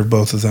character of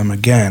both of them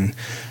again,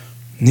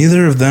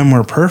 Neither of them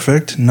were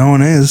perfect, no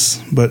one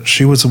is, but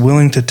she was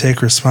willing to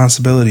take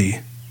responsibility,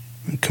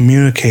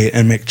 communicate,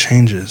 and make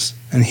changes.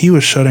 And he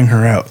was shutting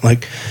her out.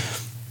 Like,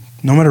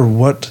 no matter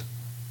what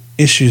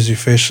issues you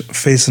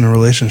face in a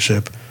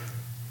relationship,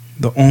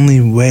 the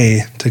only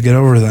way to get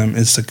over them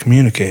is to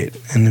communicate.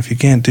 And if you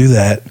can't do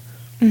that,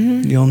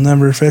 you'll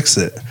never fix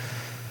it.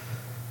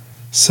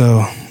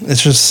 So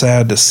it's just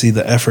sad to see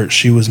the effort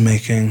she was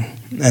making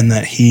and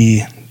that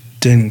he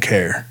didn't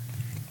care.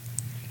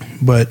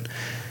 But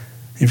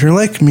if you're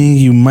like me,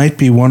 you might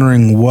be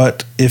wondering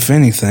what, if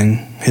anything,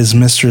 his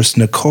mistress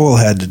Nicole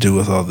had to do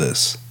with all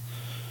this.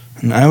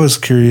 And I was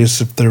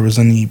curious if there was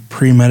any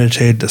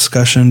premeditated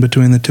discussion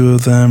between the two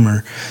of them,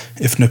 or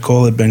if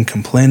Nicole had been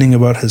complaining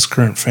about his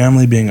current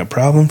family being a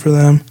problem for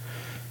them.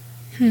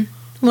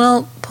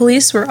 Well,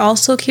 police were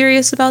also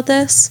curious about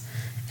this,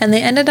 and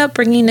they ended up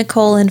bringing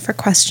Nicole in for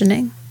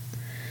questioning.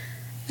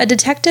 A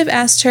detective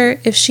asked her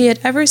if she had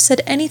ever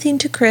said anything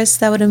to Chris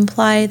that would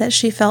imply that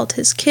she felt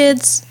his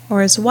kids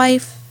or his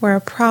wife were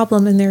a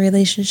problem in their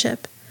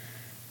relationship.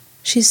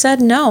 She said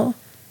no,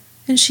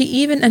 and she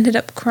even ended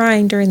up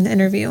crying during the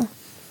interview.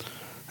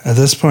 At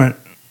this point,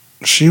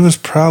 she was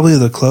probably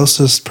the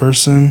closest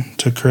person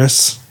to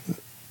Chris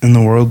in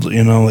the world,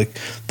 like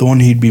the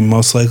one he'd be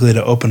most likely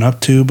to open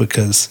up to,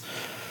 because,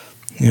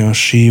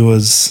 she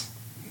was,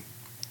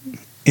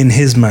 in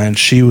his mind,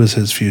 she was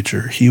his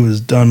future. He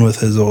was done with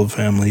his old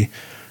family,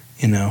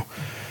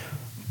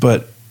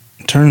 But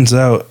turns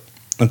out,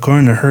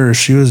 according to her,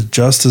 she was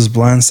just as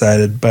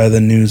blindsided by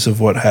the news of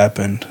what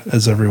happened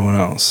as everyone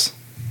else.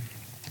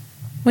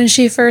 When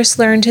she first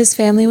learned his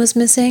family was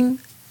missing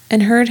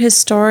and heard his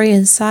story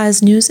and saw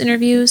his news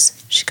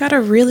interviews, she got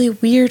a really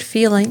weird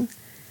feeling.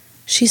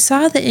 She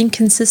saw the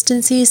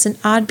inconsistencies and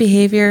odd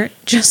behavior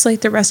just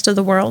like the rest of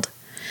the world.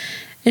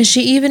 And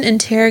she even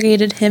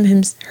interrogated him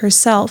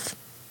herself,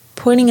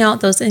 pointing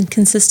out those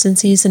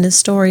inconsistencies in his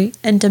story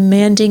and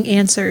demanding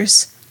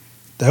answers.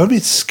 That would be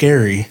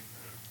scary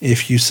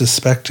if you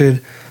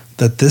suspected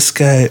that this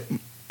guy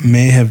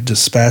may have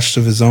dispatched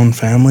of his own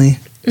family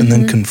and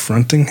then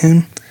confronting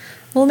him.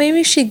 Well,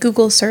 maybe she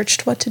Google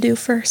searched what to do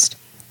first.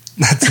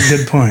 That's a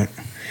good point.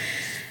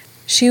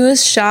 She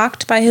was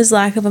shocked by his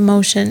lack of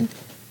emotion,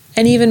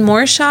 and even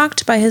more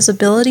shocked by his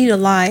ability to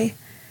lie.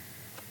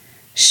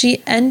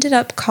 She ended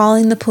up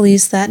calling the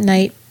police that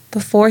night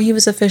before he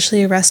was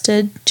officially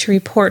arrested to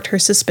report her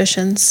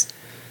suspicions.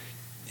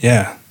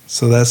 Yeah,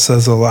 so that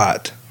says a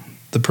lot.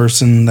 The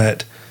person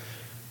that,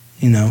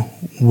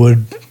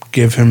 would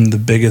give him the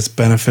biggest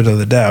benefit of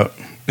the doubt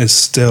is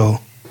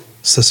still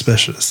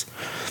suspicious.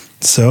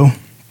 So,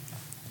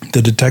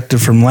 the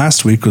detective from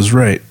last week was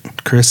right.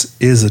 Chris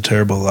is a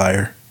terrible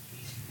liar.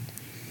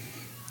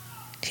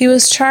 He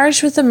was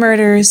charged with the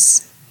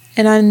murders,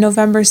 and on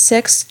November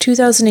 6,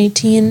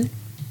 2018,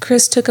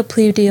 Chris took a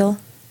plea deal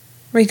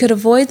where he could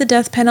avoid the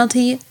death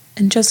penalty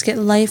and just get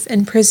life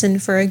in prison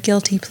for a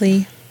guilty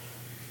plea.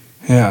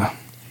 Yeah.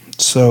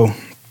 So,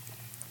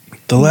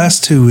 the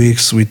last 2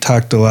 weeks, we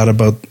talked a lot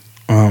about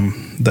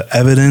the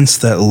evidence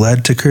that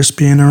led to Chris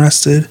being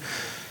arrested,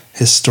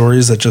 his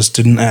stories that just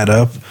didn't add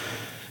up,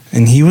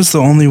 and he was the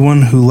only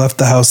one who left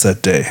the house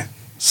that day.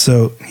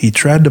 So he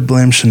tried to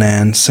blame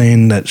Shanann,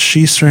 saying that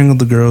she strangled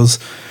the girls,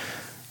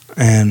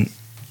 and,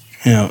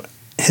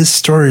 his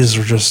stories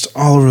were just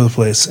all over the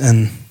place,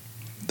 and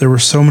there were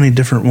so many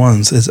different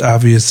ones. It's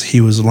obvious he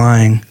was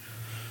lying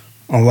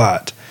a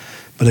lot.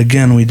 But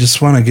again, we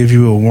just want to give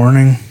you a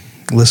warning.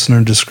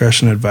 Listener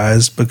discretion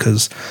advised,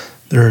 because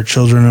there are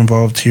children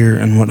involved here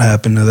and what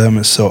happened to them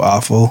is so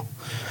awful.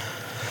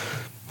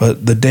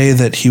 But the day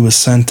that he was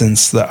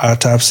sentenced, the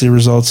autopsy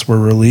results were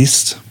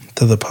released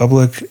to the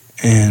public,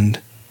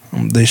 and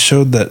they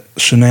showed that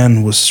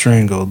Shanann was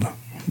strangled,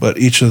 but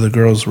each of the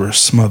girls were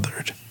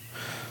smothered.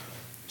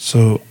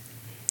 So,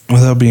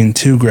 without being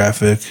too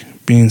graphic,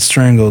 being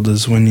strangled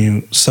is when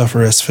you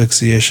suffer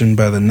asphyxiation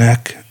by the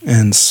neck,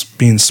 and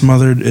being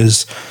smothered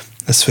is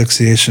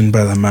asphyxiation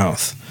by the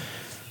mouth.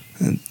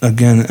 And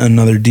again,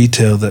 another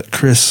detail that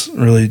Chris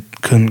really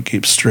couldn't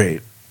keep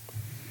straight.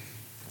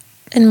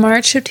 In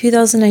March of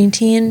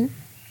 2019,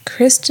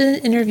 Chris did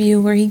an interview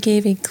where he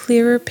gave a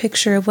clearer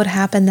picture of what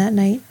happened that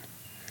night.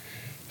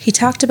 He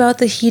talked about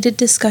the heated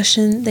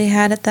discussion they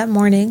had that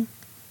morning.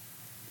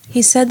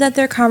 He said that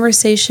their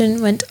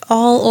conversation went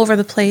all over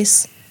the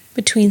place,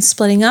 between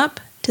splitting up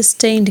to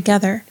staying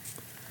together.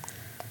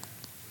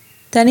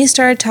 Then he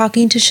started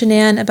talking to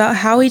Shanann about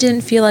how he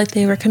didn't feel like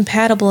they were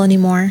compatible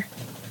anymore.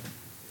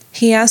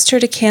 He asked her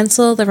to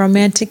cancel the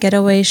romantic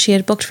getaway she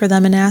had booked for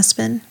them in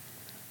Aspen.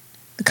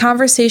 The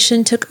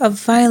conversation took a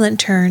violent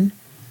turn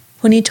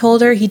when he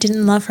told her he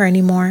didn't love her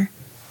anymore,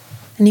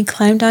 and he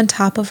climbed on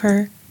top of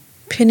her,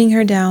 pinning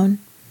her down,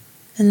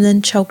 and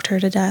then choked her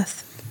to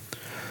death.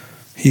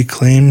 He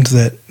claimed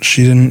that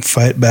she didn't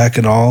fight back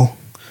at all,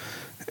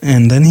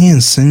 and then he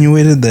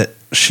insinuated that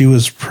she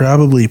was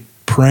probably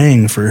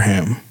praying for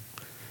him.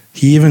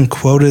 He even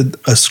quoted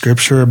a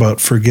scripture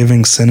about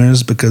forgiving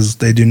sinners because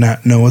they do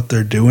not know what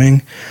they're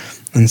doing,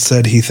 and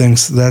said he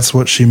thinks that's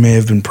what she may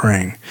have been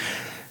praying.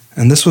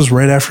 And this was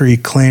right after he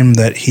claimed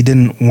that he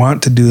didn't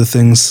want to do the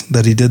things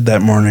that he did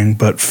that morning,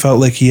 but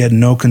felt like he had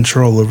no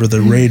control over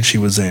the rage he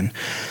was in.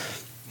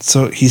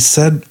 So he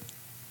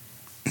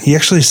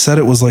actually said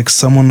it was like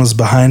someone was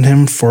behind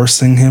him,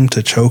 forcing him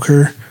to choke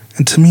her.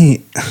 And to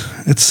me,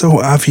 it's so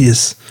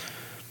obvious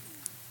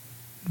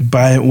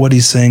by what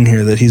he's saying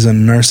here that he's a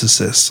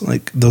narcissist.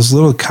 Like, those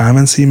little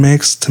comments he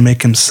makes to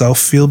make himself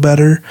feel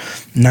better,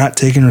 not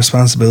taking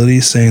responsibility,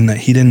 saying that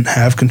he didn't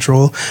have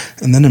control,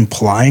 and then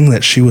implying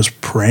that she was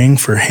praying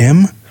for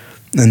him,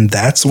 and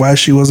that's why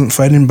she wasn't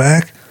fighting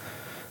back.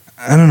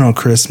 I don't know,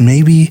 Chris,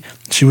 maybe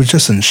she was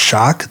just in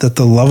shock that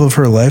the love of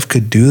her life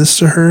could do this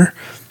to her.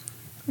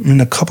 I mean,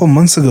 a couple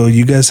months ago,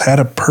 you guys had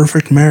a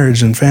perfect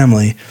marriage and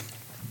family,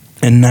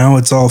 and now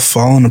it's all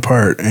fallen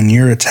apart, and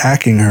you're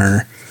attacking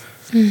her.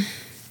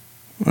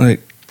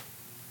 Like,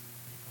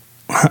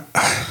 I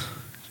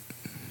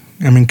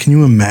mean, can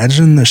you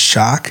imagine the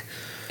shock?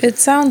 It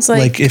sounds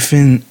like if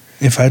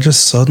I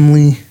just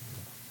suddenly,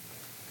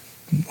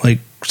 like,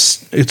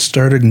 it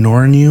started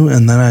ignoring you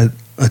and then I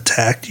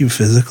attacked you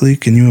physically,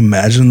 can you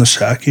imagine the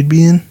shock you'd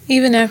be in?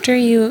 even after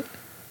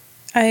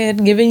I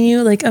had given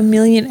you like a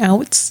million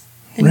outs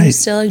and you Right.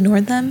 still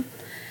ignored them.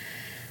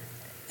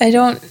 I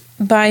don't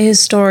buy his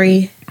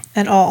story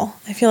at all.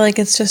 I feel like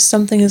it's just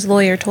something his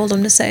lawyer told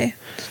him to say,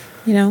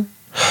 you know?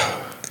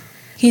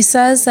 He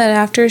says that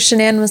after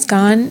Shanann was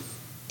gone,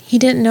 he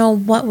didn't know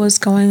what was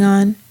going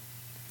on.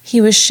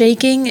 He was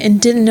shaking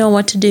and didn't know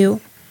what to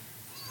do.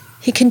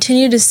 He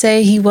continued to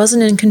say he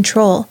wasn't in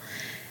control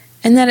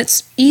and that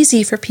it's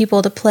easy for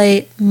people to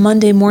play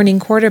Monday morning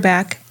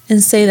quarterback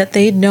and say that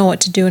they'd know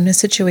what to do in a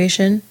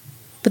situation,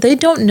 but they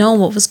don't know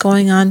what was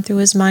going on through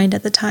his mind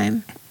at the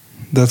time.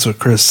 That's what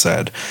Chris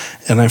said.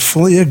 And I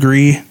fully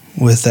agree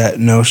with that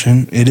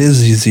notion. It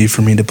is easy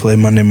for me to play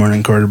Monday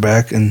morning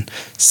quarterback and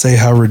say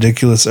how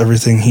ridiculous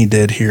everything he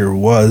did here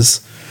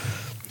was.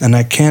 And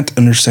I can't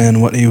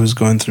understand what he was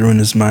going through in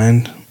his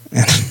mind.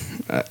 And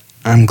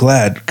I'm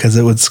glad, because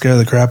it would scare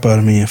the crap out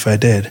of me if I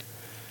did.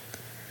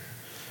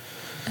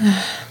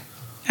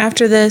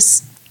 After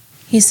this,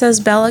 he says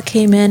Bella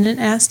came in and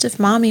asked if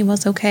Mommy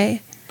was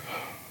okay.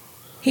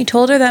 He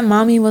told her that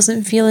Mommy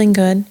wasn't feeling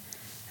good,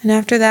 and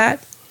after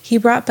that, he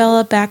brought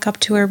Bella back up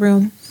to her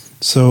room.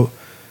 So,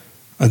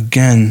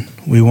 again,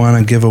 we want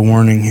to give a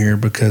warning here,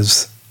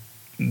 because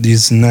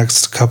these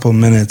next couple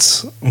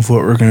minutes of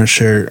what we're going to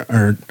share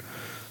are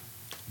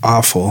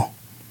awful,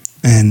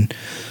 and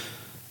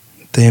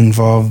they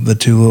involve the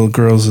two little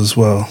girls as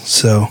well.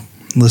 So,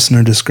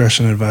 listener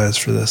discretion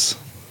advised for this.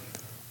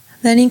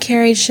 Then he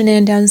carried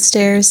Shanann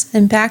downstairs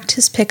and backed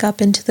his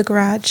pickup into the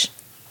garage.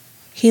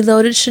 He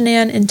loaded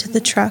Shanann into the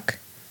truck.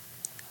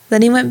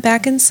 Then he went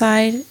back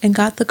inside and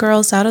got the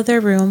girls out of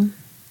their room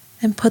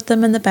and put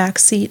them in the back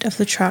seat of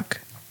the truck.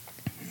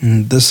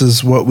 And this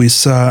is what we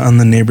saw on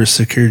the neighbor's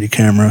security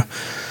camera.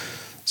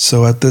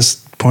 So at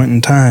this point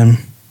in time,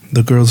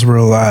 the girls were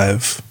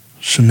alive.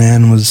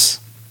 Shanann was,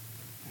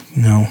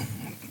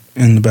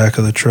 in the back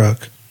of the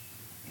truck,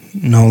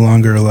 no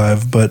longer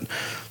alive, but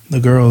the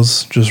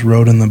girls just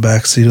rode in the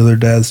back seat of their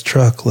dad's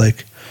truck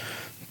like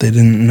they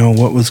didn't know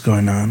what was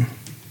going on.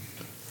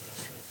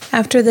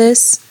 After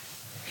this,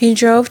 he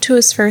drove to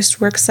his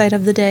first work site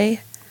of the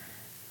day.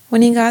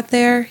 When he got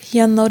there, he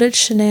unloaded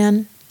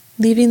Shanann,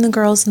 leaving the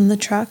girls in the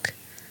truck.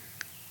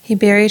 He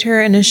buried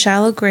her in a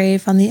shallow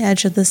grave on the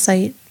edge of the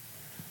site.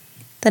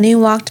 Then he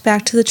walked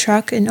back to the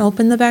truck and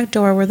opened the back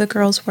door where the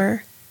girls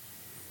were.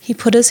 He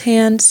put his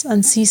hands on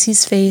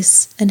Cece's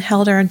face and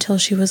held her until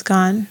she was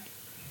gone.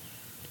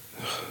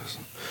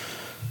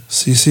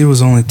 Cece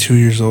was only 2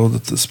 years old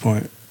at this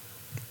point,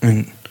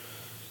 and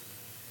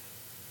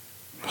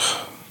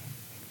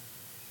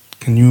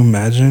can you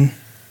imagine?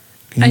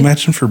 Can you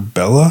imagine for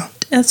Bella?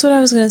 That's what I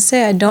was going to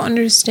say. I don't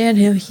understand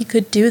how he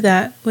could do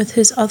that with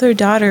his other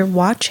daughter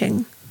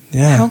watching.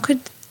 Yeah. How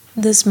could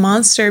this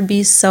monster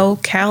be so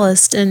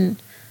calloused and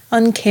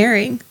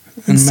uncaring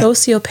and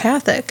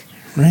sociopathic?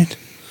 Right.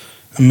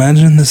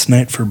 Imagine this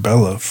night for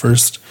Bella.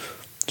 First,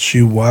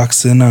 she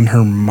walks in on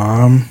her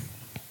mom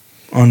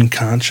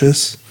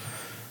unconscious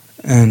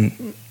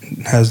and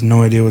has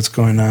no idea what's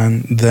going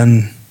on.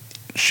 Then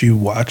she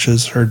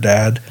watches her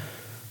dad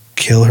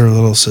kill her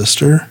little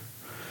sister.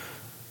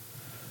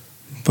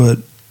 But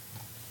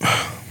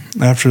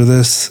after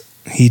this,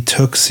 he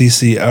took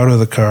Cece out of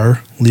the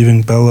car,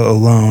 leaving Bella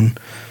alone,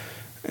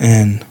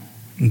 and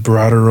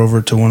brought her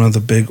over to one of the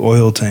big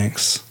oil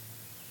tanks.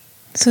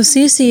 So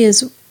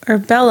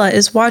Bella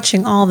is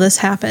watching all this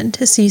happen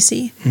to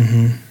Cece.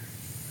 Mm-hmm.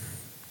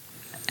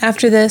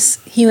 After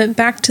this, he went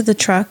back to the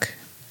truck,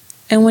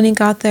 and when he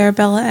got there,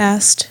 Bella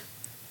asked,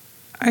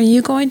 "Are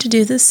you going to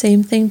do the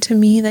same thing to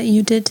me that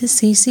you did to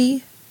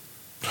Cece?"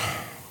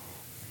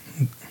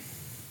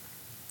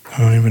 I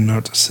don't even know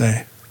what to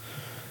say.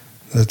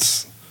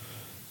 That's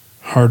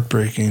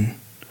heartbreaking.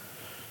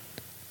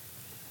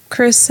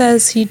 Chris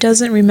says he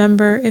doesn't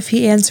remember if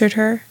he answered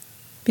her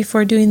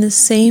before doing the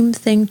same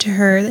thing to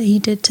her that he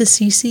did to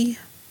Cece.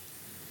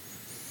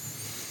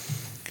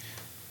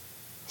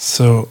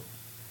 So,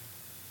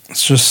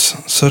 It's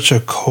just such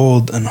a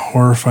cold and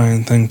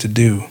horrifying thing to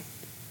do.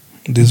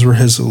 These were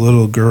his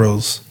little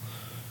girls.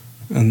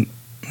 And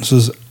this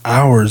was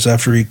hours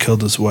after he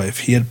killed his wife.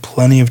 He had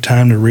plenty of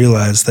time to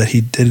realize that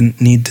he didn't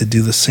need to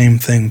do the same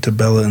thing to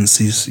Bella and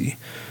Cece.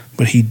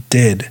 But he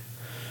did.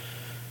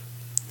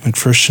 And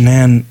for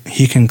Shanann,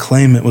 he can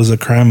claim it was a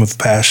crime of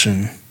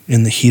passion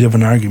in the heat of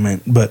an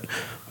argument. But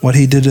what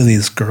he did to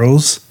these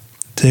girls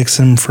takes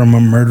him from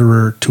a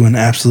murderer to an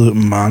absolute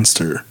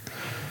monster.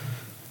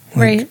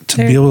 Right. To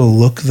be able to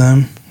look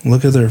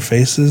at their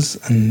faces,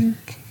 and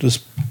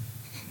just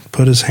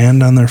put his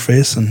hand on their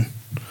face, and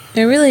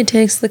it really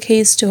takes the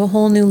case to a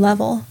whole new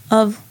level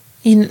of,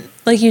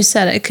 like you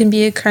said, it can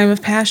be a crime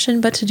of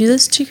passion, but to do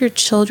this to your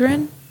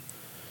children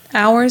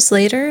hours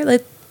later,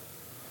 like,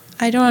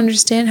 I don't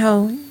understand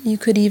how you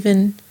could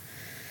even,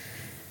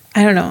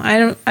 I don't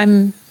know.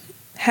 I'm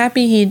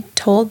happy he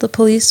told the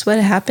police what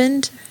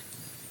happened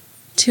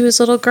to his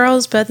little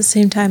girls, but at the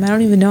same time, I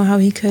don't even know how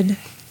he could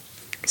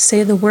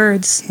say the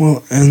words.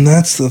 Well, and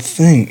that's the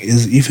thing,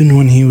 is even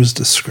when he was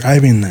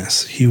describing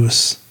this, he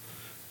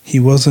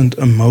wasn't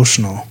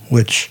emotional,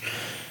 which,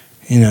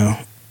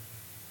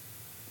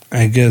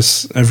 I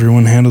guess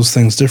everyone handles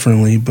things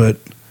differently, but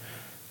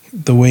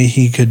the way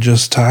he could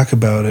just talk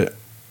about it,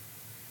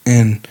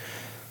 and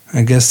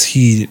I guess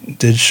he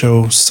did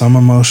show some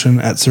emotion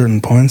at certain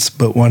points,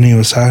 but when he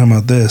was talking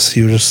about this,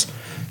 he was just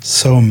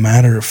so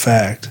matter of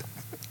fact.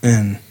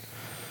 And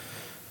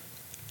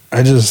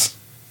I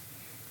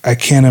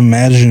can't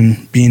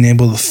imagine being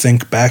able to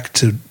think back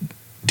to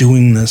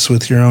doing this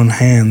with your own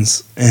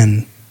hands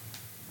and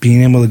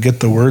being able to get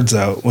the words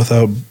out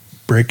without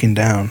breaking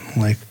down.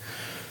 Like,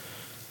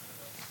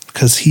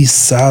 because he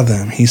saw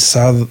them. He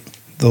saw the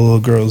little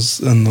girls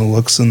and the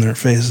looks in their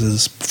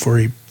faces before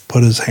he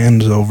put his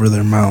hands over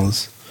their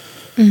mouths.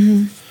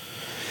 Mm-hmm.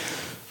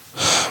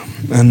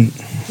 And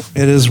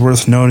it is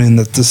worth noting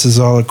that this is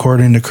all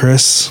according to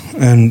Chris,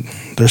 and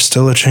there's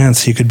still a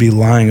chance he could be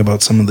lying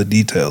about some of the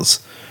details,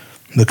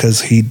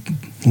 because he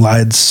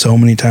lied so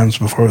many times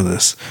before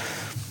this.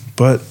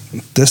 But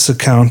this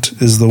account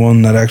is the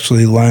one that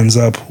actually lines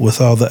up with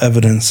all the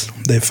evidence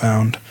they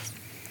found.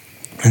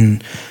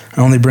 And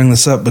I only bring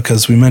this up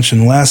because we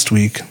mentioned last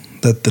week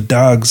that the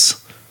dogs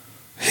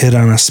hid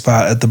on a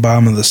spot at the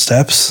bottom of the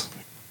steps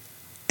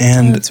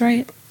and that's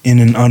right, in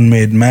an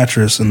unmade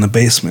mattress in the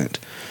basement.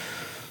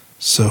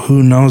 So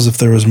who knows if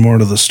there was more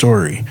to the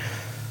story.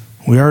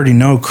 We already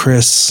know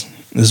Chris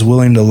is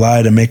willing to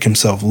lie to make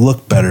himself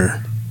look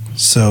better.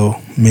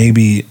 So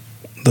maybe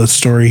the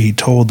story he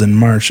told in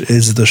March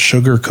is the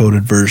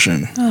sugar-coated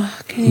version. Oh,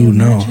 can Who you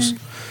knows?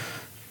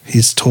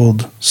 He's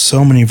told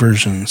so many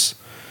versions,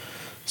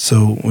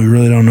 so we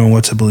really don't know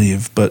what to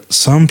believe. But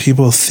some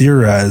people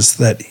theorize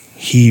that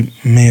he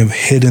may have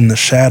hid in the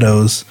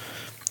shadows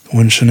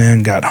when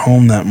Shanann got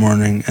home that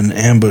morning and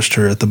ambushed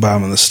her at the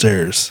bottom of the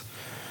stairs.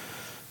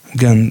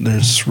 Again,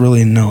 there's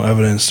really no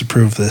evidence to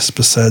prove this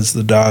besides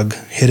the dog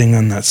hitting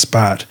on that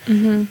spot.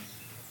 Mm-hmm.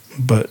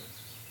 But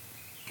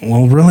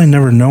we'll really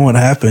never know what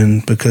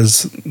happened,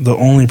 because the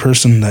only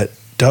person that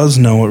does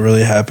know what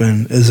really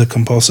happened is a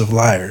compulsive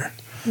liar.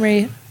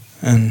 Right.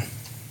 And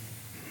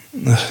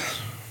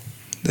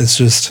it's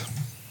just...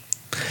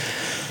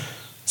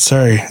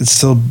 Sorry, it's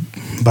still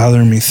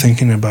bothering me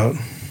thinking about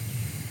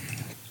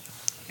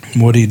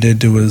what he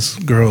did to his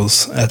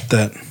girls at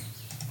that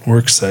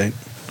work site.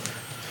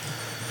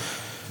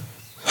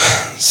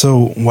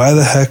 So why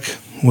the heck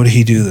would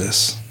he do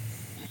this?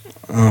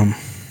 I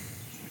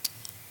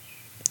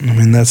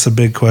mean, that's a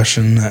big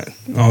question that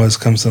always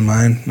comes to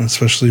mind,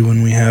 especially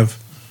when we have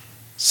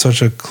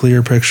such a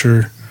clear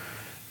picture,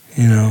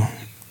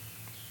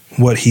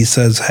 what he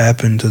says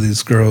happened to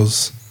these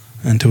girls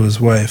and to his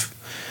wife.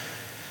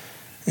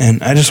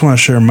 And I just want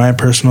to share my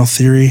personal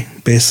theory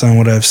based on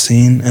what I've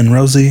seen. And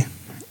Rosie,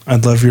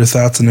 I'd love your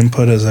thoughts and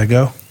input as I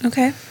go.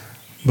 Okay.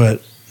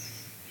 But,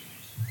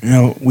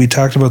 we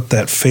talked about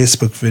that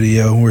Facebook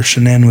video where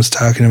Shanann was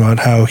talking about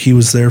how he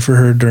was there for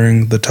her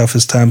during the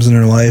toughest times in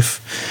her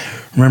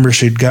life. Remember,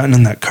 she'd gotten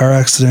in that car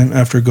accident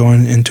after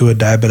going into a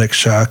diabetic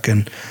shock,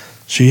 and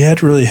she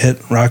had really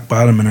hit rock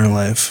bottom in her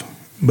life.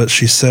 But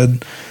she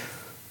said,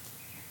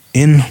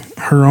 in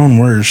her own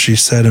words, she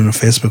said in a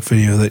Facebook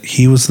video that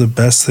he was the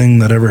best thing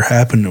that ever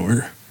happened to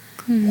her,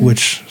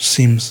 which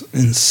seems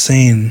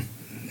insane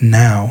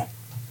now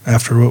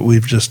after what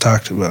we've just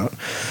talked about.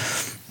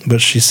 But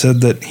she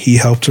said that he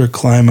helped her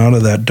climb out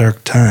of that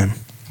dark time.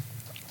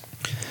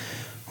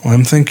 Well,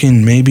 I'm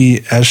thinking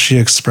maybe as she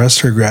expressed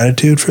her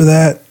gratitude for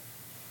that,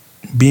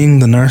 being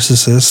the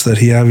narcissist that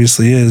he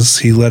obviously is,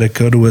 he let it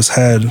go to his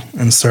head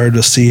and started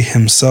to see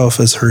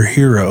himself as her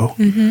hero.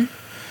 Mm-hmm.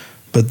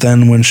 But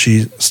then when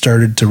she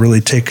started to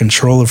really take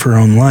control of her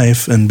own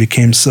life and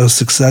became so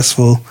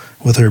successful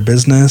with her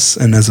business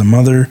and as a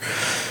mother,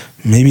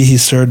 maybe he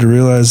started to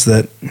realize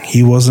that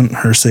he wasn't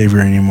her savior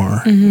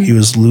anymore. Mm-hmm. He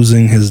was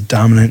losing his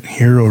dominant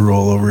hero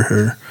role over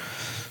her,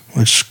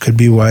 which could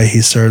be why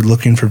he started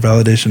looking for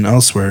validation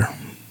elsewhere,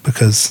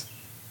 because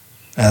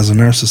as a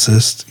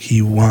narcissist,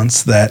 he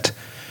wants that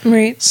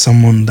Right.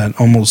 someone that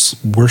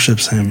almost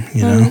worships him,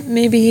 you know?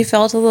 Maybe he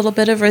felt a little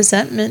bit of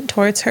resentment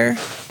towards her,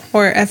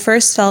 or at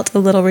first felt a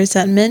little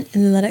resentment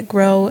and then let it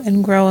grow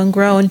and grow and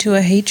grow into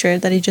a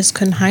hatred that he just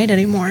couldn't hide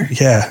anymore.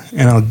 Yeah,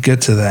 and I'll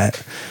get to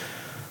that.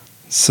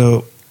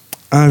 So,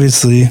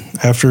 obviously,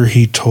 after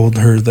he told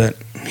her that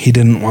he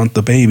didn't want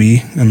the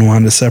baby and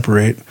wanted to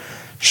separate,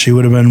 she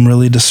would have been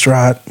really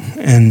distraught.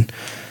 And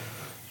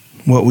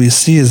what we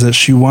see is that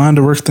she wanted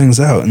to work things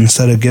out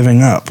instead of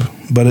giving up.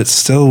 But it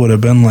still would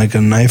have been like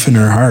a knife in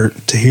her heart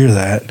to hear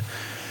that.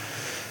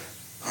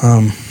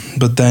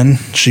 But then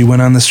she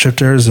went on this trip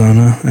to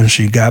Arizona, and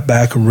she got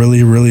back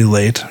really, really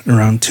late,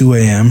 around 2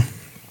 a.m.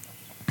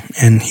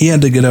 And he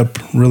had to get up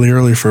really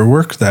early for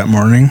work that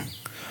morning.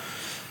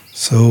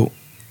 So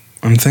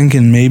I'm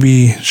thinking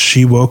maybe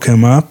she woke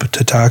him up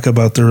to talk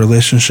about the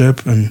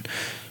relationship, and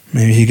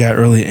maybe he got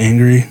really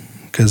angry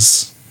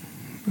because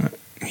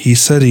he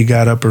said he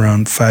got up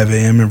around 5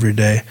 a.m. every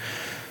day,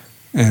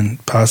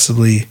 and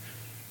possibly,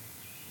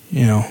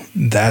 you know,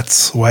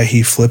 that's why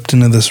he flipped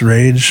into this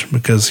rage,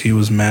 because he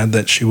was mad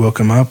that she woke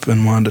him up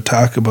and wanted to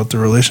talk about the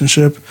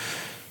relationship,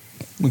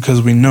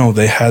 because we know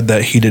they had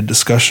that heated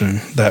discussion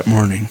that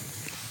morning.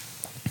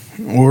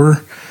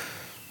 Or,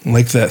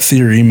 like that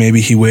theory,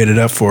 maybe he waited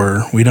up for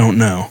her. We don't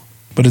know.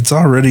 But it's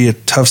already a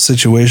tough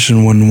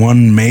situation when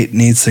one mate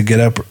needs to get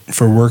up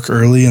for work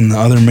early and the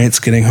other mate's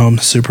getting home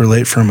super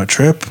late from a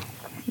trip.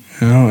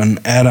 You know, and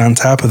add on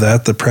top of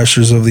that the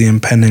pressures of the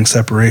impending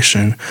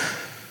separation.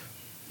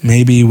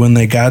 Maybe when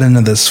they got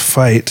into this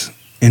fight,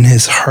 in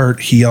his heart,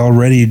 he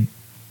already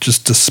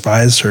just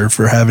despised her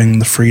for having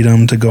the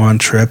freedom to go on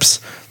trips,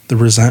 the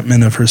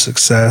resentment of her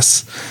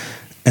success,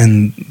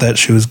 and that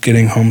she was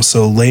getting home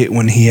so late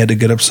when he had to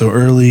get up so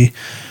early.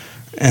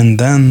 And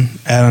then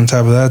add on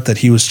top of that that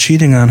he was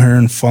cheating on her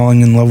and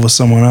falling in love with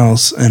someone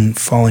else and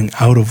falling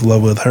out of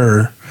love with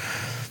her.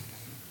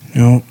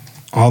 You know,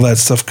 all that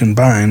stuff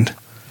combined,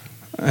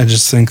 I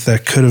just think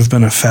that could have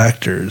been a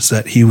factor, is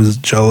that he was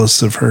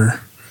jealous of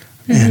her.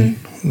 And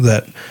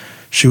that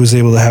she was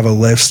able to have a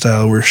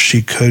lifestyle where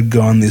she could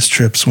go on these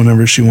trips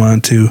whenever she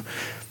wanted to,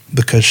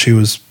 because she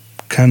was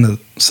kind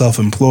of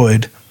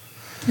self-employed,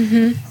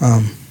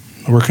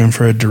 working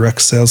for a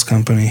direct sales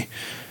company.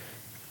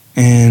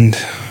 And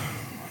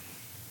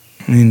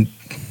I mean,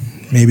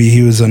 maybe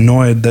he was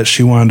annoyed that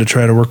she wanted to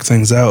try to work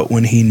things out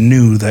when he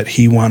knew that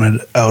he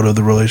wanted out of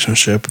the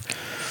relationship.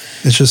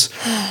 It's just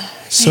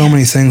so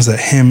many things that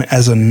him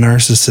as a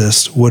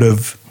narcissist would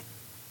have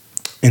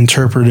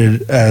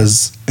interpreted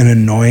as an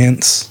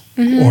annoyance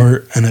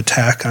or an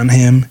attack on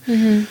him,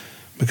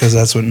 because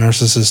that's what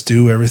narcissists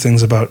do.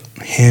 Everything's about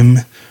him.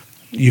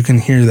 You can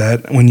hear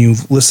that when you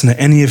listen to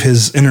any of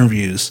his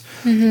interviews.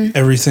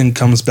 Everything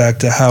comes back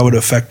to how it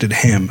affected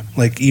him.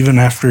 Like, even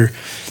after,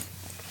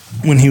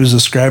 when he was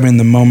describing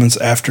the moments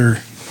after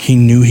he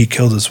knew he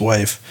killed his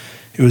wife,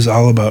 it was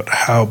all about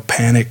how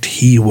panicked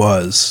he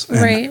was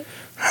and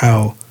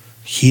how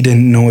he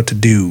didn't know what to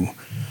do.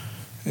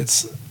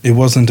 It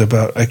wasn't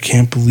about, I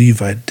can't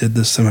believe I did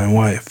this to my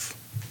wife.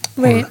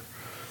 Right.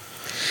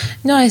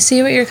 No, I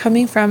see what you're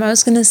coming from. I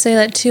was going to say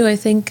that too. I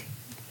think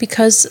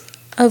because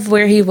of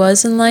where he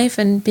was in life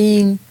and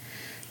being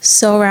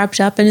so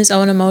wrapped up in his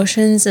own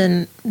emotions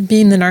and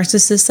being the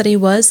narcissist that he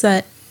was,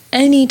 that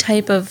any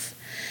type of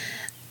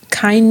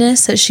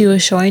kindness that she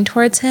was showing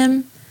towards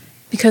him,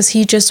 because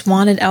he just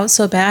wanted out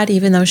so bad,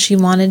 even though she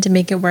wanted to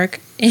make it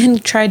work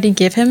and tried to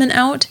give him an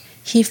out,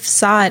 he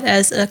saw it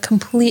as a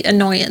complete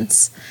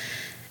annoyance.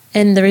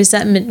 And the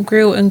resentment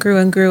grew and grew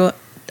and grew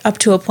up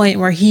to a point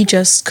where he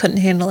just couldn't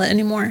handle it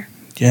anymore.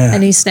 Yeah.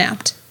 And he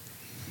snapped.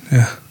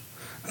 Yeah.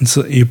 And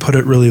so you put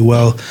it really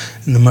well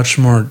in a much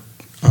more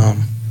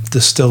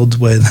distilled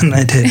way than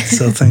I did,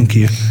 so thank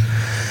you.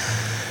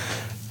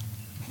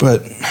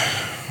 But,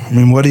 I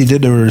mean, what he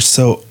did to her is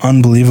so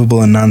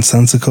unbelievable and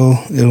nonsensical,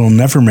 it'll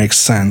never make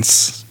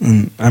sense.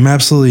 And I'm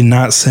absolutely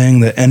not saying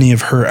that any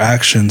of her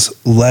actions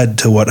led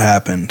to what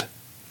happened.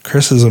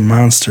 Chris is a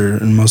monster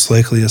and most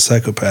likely a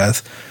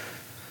psychopath.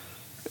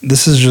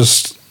 This is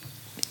just,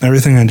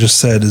 everything I just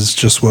said is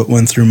just what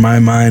went through my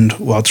mind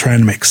while trying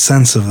to make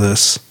sense of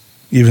this,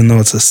 even though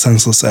it's a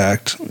senseless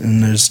act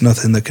and there's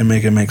nothing that can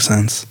make it make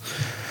sense.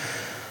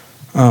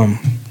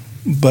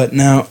 But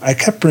now, I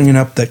kept bringing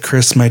up that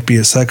Chris might be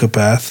a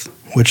psychopath,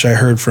 which I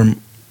heard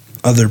from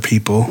other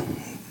people,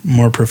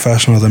 more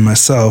professional than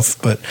myself,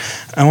 but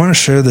I want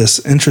to share this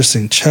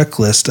interesting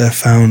checklist I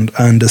found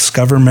on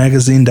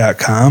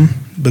discovermagazine.com,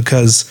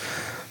 because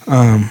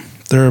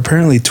there are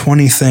apparently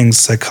 20 things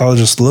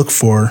psychologists look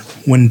for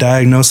when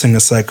diagnosing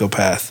a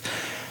psychopath.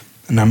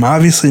 And I'm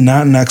obviously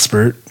not an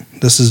expert.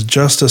 This is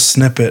just a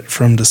snippet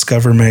from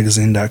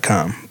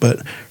discovermagazine.com.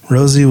 But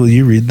Rosie, will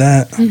you read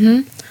that?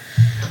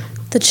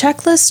 The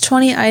checklist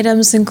 20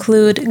 items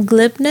include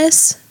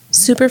glibness,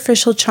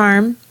 superficial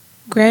charm,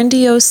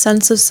 grandiose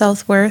sense of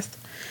self-worth,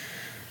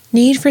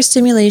 need for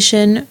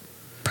stimulation,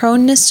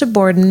 proneness to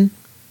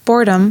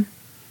boredom,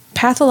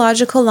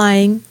 pathological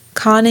lying,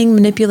 conning,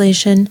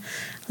 manipulation,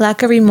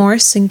 lack of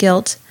remorse and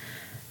guilt,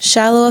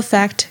 shallow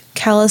affect,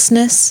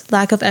 callousness,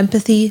 lack of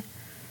empathy,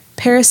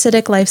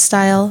 parasitic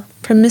lifestyle,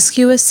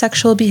 promiscuous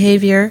sexual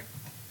behavior,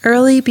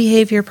 early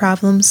behavior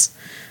problems,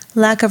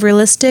 lack of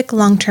realistic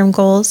long-term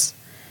goals,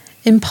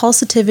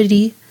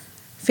 impulsivity,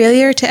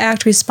 failure to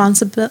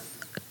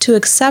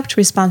accept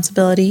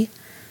responsibility,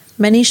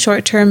 many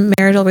short-term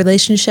marital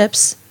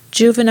relationships,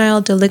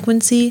 juvenile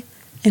delinquency,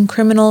 and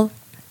criminal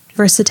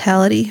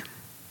versatility.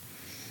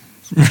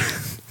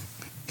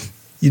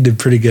 You did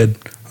pretty good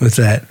with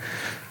that.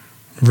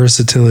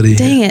 Versatility.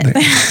 Dang it.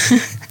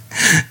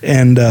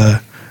 And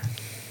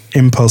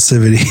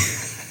impulsivity.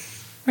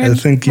 I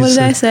think you What did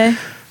said I say?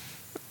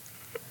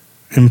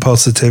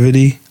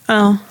 Impulsivity.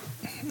 Oh.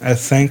 I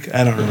think.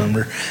 I don't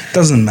remember.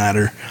 Doesn't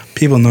matter.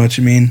 People know what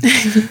you mean.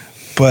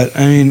 But,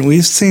 I mean,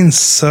 we've seen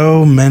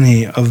so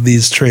many of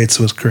these traits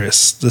with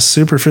Chris. The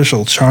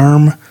superficial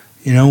charm,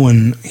 you know,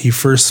 when he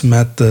first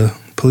met the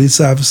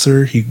police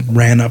officer, he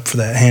ran up for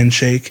that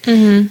handshake.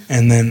 Mm-hmm.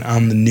 And then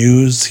on the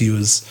news, he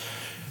was,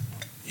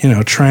 you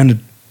know, trying to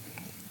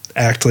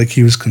act like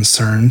he was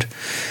concerned.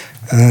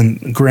 And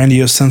then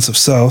grandiose sense of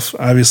self,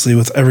 obviously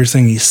with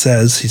everything he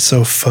says, he's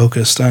so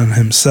focused on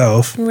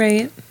himself.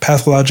 Right.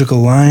 Pathological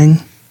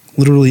lying,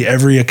 literally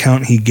every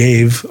account he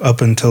gave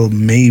up until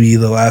maybe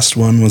the last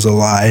one was a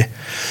lie.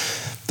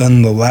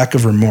 Then the lack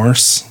of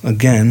remorse,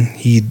 again,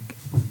 he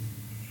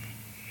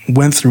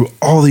went through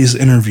all these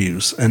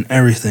interviews and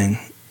everything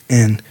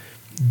and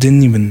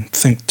didn't even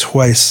think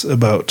twice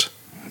about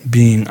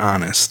being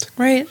honest.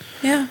 Right,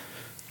 yeah.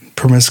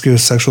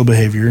 Promiscuous sexual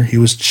behavior, he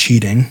was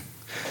cheating.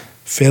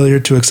 Failure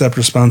to accept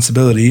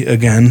responsibility,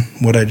 again,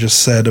 what I just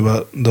said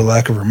about the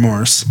lack of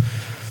remorse.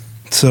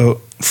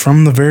 So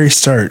from the very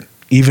start,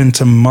 even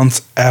to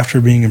months after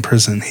being in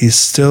prison, he's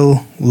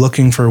still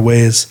looking for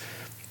ways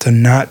to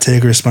not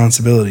take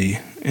responsibility.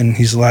 And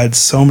he's lied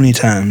so many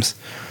times.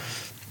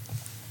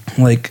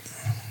 Like,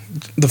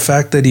 the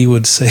fact that he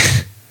would say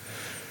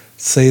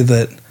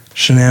that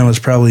Shanann was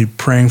probably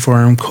praying for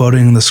him,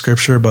 quoting the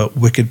scripture about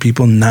wicked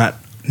people not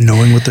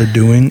knowing what they're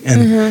doing,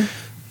 and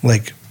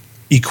like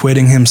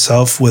equating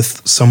himself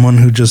with someone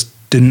who just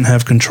didn't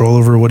have control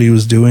over what he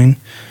was doing.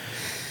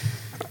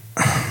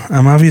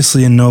 I'm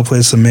obviously in no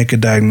place to make a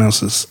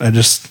diagnosis. I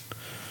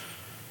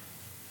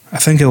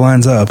think it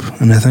lines up,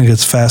 and I think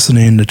it's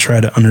fascinating to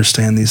try to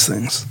understand these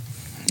things.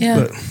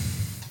 Yeah. But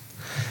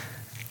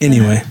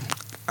anyway,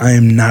 I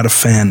am not a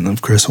fan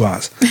of Chris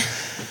Waz.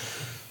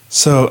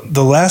 So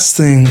the last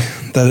thing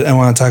that I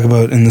want to talk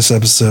about in this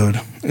episode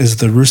is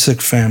the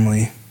Rusick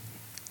family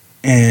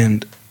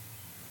and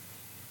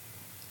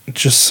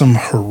just some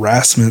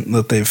harassment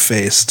that they've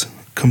faced.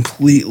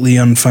 Completely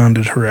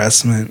unfounded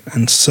harassment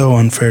and so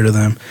unfair to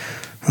them.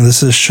 Now,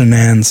 this is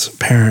Shanann's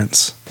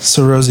parents.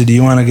 So, Rosie, do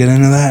you want to get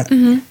into that?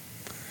 Mm-hmm.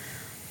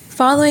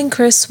 Following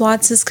Chris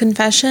Watts'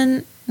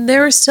 confession,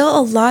 there were still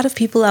a lot of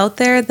people out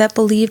there that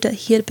believed that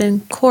he had been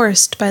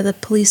coerced by the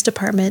police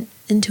department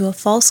into a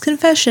false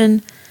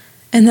confession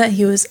and that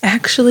he was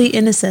actually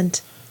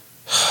innocent.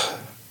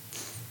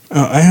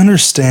 I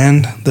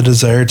understand the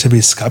desire to be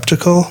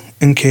skeptical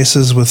in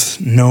cases with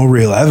no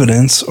real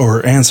evidence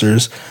or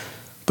answers,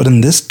 but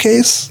in this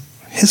case,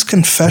 his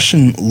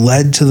confession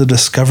led to the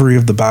discovery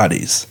of the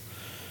bodies.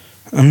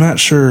 I'm not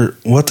sure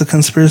what the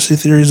conspiracy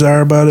theories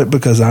are about it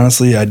because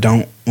honestly, I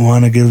don't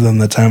want to give them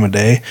the time of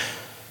day.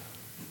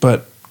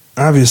 But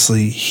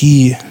obviously,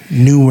 he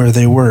knew where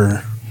they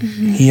were.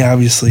 Mm-hmm. He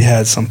obviously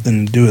had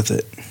something to do with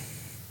it.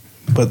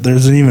 But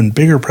there's an even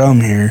bigger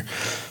problem here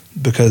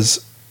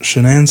because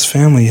Shanann's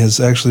family has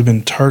actually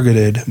been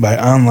targeted by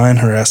online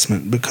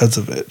harassment because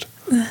of it.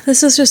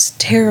 This is just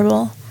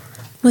terrible.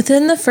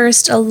 Within the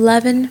first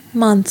 11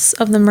 months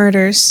of the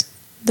murders,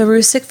 the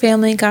Rusick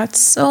family got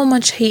so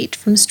much hate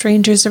from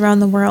strangers around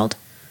the world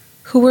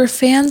who were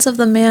fans of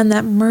the man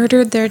that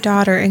murdered their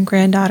daughter and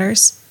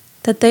granddaughters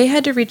that they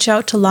had to reach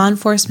out to law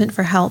enforcement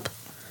for help.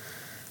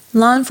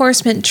 Law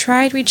enforcement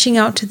tried reaching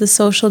out to the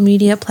social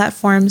media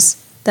platforms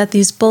that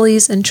these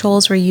bullies and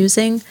trolls were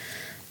using,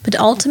 but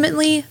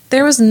ultimately,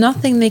 there was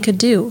nothing they could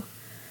do.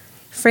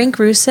 Frank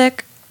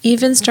Rusick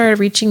even started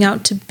reaching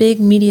out to big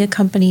media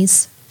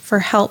companies for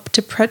help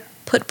to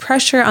put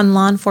pressure on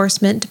law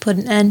enforcement to put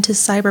an end to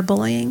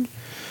cyberbullying.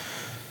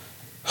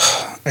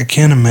 I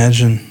can't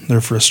imagine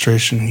their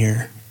frustration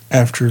here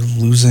after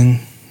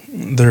losing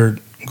their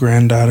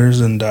granddaughters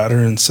and daughter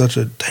in such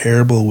a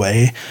terrible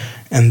way,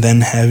 and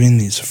then having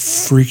these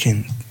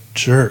freaking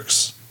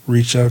jerks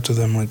reach out to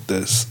them like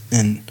this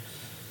and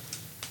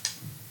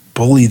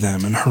bully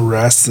them and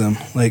harass them.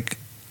 Like,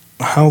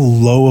 how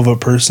low of a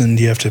person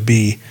do you have to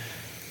be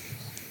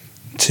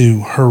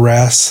to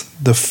harass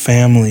the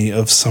family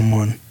of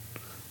someone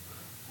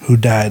who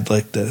died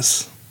like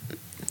this?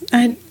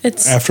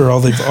 It's after all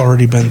they've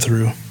already been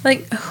through.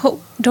 Like,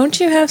 don't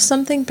you have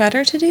something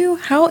better to do?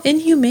 How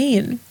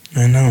inhumane.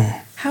 I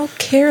know. How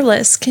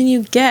careless can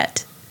you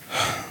get?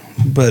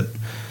 But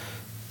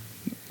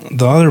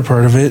the other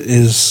part of it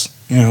is,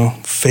 you know,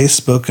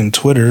 Facebook and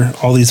Twitter,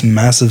 all these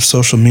massive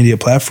social media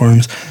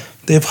platforms,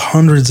 they have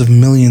hundreds of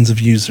millions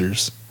of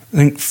users. I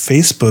think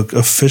Facebook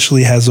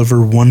officially has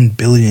over 1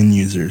 billion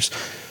users.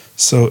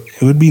 So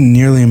it would be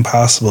nearly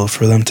impossible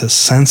for them to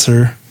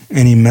censor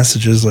any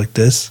messages like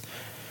this.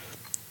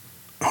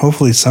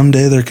 Hopefully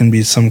someday there can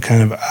be some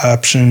kind of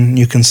option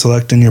you can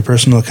select in your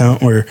personal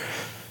account where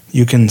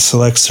you can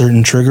select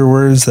certain trigger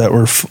words that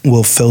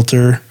will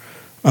filter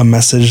a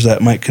message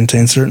that might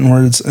contain certain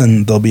words,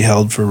 and they'll be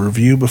held for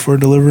review before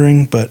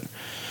delivering. But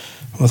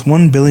with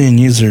 1 billion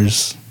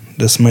users,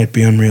 this might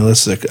be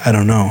unrealistic. I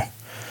don't know.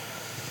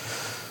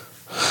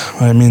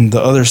 I mean,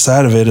 the other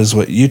side of it is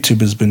what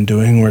YouTube has been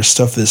doing, where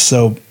stuff is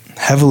so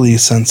heavily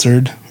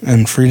censored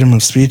and freedom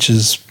of speech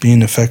is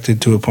being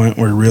affected to a point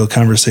where real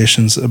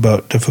conversations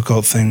about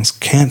difficult things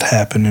can't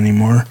happen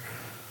anymore.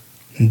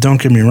 And don't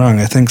get me wrong,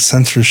 I think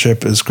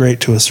censorship is great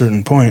to a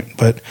certain point,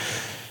 but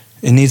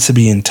it needs to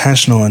be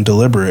intentional and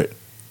deliberate.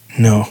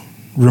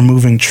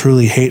 Removing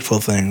truly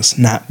hateful things,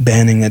 not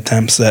banning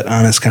attempts at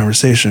honest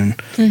conversation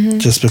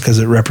just because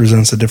it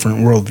represents a different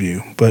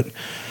worldview. But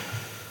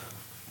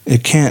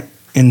it can't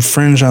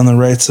infringe on the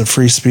rights of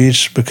free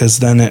speech, because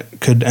then it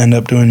could end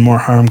up doing more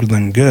harm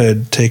than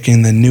good,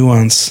 taking the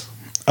nuance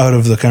out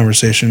of the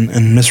conversation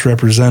and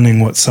misrepresenting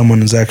what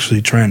someone is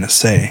actually trying to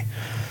say,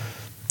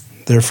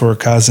 therefore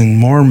causing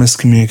more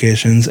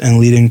miscommunications and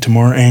leading to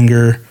more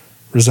anger,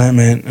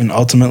 resentment, and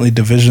ultimately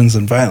divisions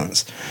and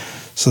violence.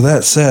 So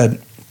that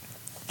said,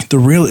 the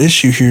real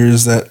issue here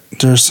is that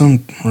there's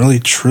some really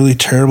truly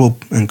terrible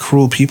and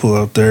cruel people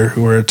out there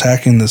who are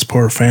attacking this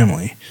poor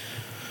family.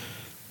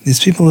 These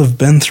people have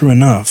been through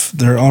enough.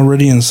 They're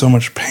already in so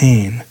much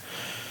pain.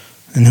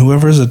 And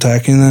whoever's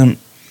attacking them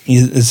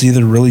is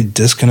either really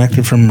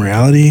disconnected from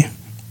reality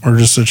or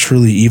just a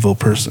truly evil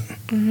person.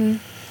 Mm-hmm.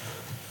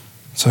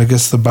 So I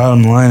guess the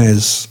bottom line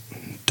is,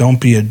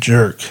 don't be a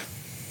jerk.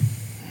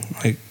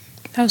 Like,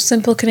 how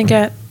simple can it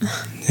get?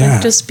 Yeah.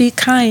 Like, just be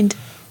kind.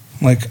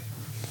 Like,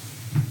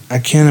 I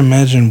can't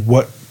imagine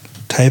what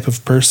type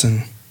of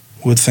person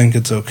would think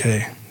it's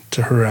okay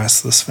to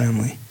harass this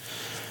family.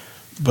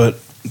 But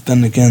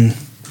then again,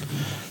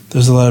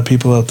 there's a lot of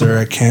people out there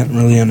I can't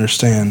really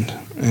understand,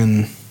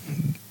 and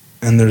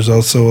there's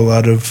also a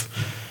lot of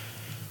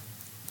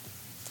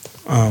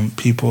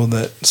people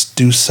that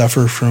do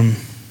suffer from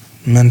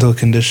mental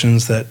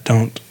conditions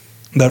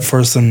that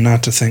force them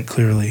not to think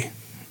clearly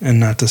and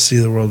not to see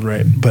the world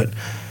right. But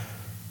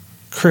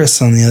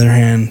Chris, on the other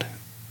hand,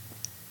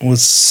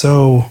 was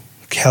so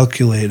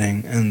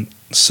calculating and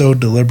so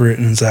deliberate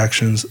in his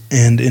actions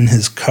and in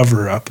his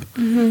cover-up.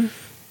 Mm-hmm.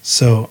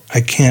 So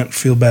I can't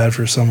feel bad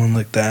for someone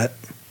like that.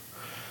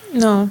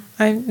 No.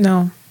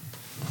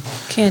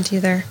 Can't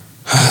either.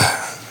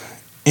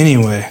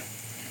 Anyway,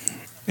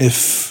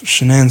 if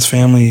Shanann's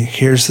family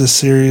hears this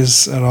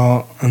series at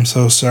all, I'm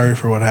so sorry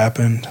for what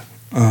happened.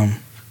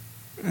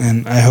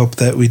 And I hope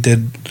that we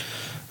did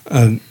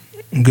a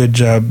good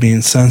job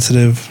being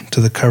sensitive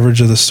to the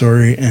coverage of the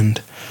story, and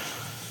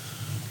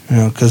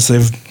because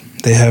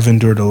they have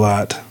endured a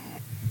lot.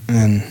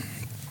 And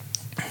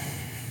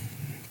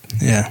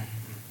yeah,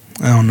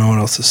 I don't know what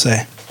else to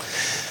say.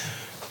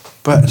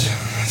 But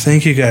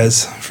thank you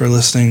guys for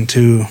listening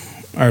to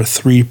our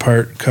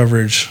 3-part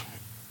coverage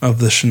of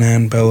the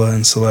Shanann, Bella,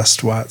 and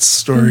Celeste Watts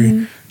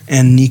story,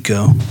 and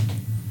Nico.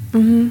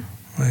 Mm-hmm.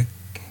 Like,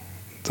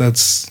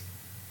 that's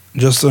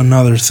just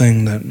another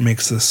thing that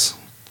makes this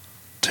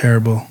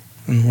terrible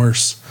and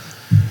worse.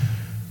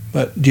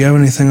 But do you have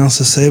anything else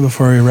to say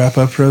before we wrap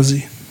up,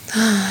 Rosie?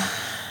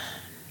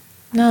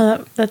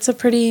 No, that's a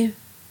pretty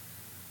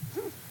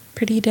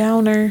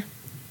downer.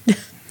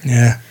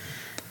 Yeah.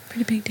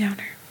 Pretty big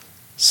downer.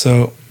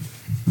 So,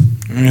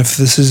 if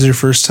this is your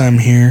first time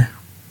here,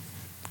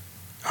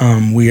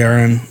 we are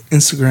on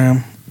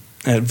Instagram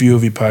at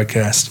VOV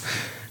Podcast,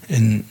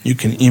 and you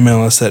can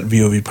email us at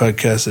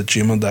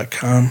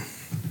vovpodcast@gmail.com,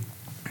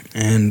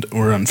 and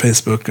we're on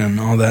Facebook and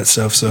all that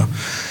stuff. So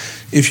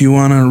if you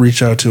want to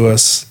reach out to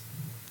us,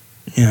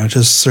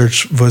 just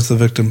search Voice of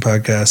the Victim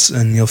Podcast,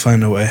 and you'll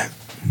find a way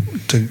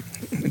to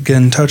get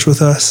in touch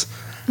with us.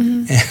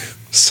 Mm-hmm. And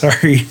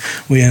sorry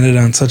we ended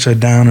on such a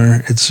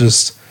downer. It's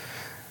just,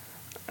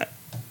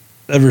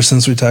 ever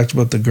since we talked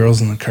about the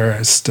girls in the car,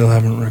 I still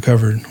haven't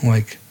recovered.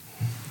 Like,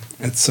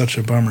 it's such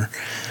a bummer.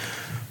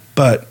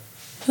 But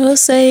I will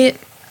say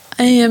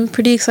I am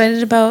pretty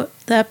excited about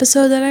the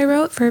episode that I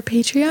wrote for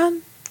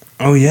Patreon.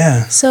 Oh,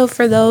 yeah. So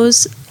for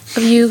those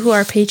of you who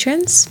are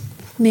patrons,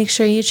 make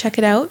sure you check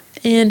it out.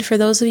 And for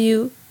those of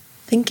you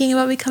thinking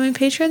about becoming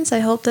patrons, I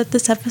hope that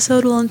this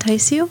episode will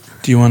entice you.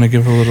 Do you want to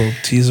give a little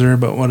teaser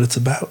about what it's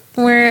about?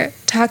 We're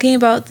talking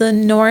about the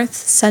North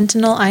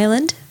Sentinel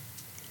Island.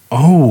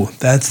 Oh,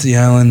 that's the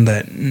island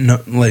that,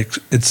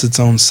 it's its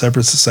own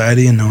separate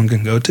society and no one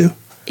can go to?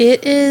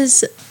 It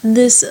is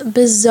this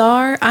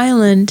bizarre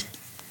island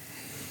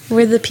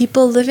where the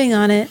people living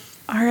on it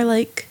are,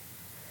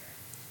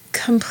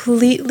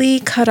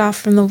 completely cut off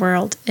from the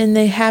world. And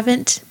they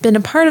haven't been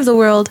a part of the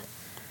world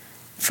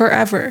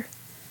forever.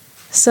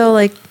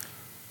 So,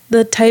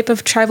 the type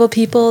of tribal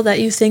people that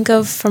you think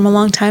of from a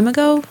long time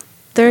ago,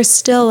 they're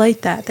still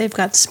like that. They've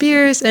got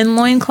spears and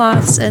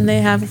loincloths, and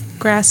they have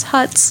grass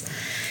huts.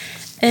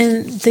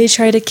 And they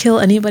try to kill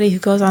anybody who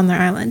goes on their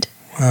island.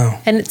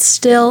 Wow. And it's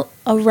still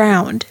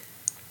around.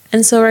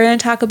 And so we're going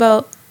to talk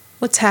about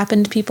what's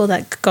happened to people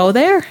that go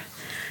there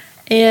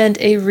and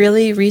a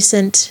really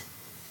recent,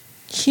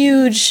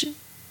 huge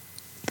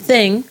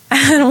thing,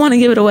 I don't want to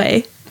give it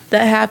away,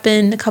 that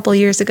happened a couple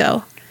years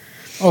ago.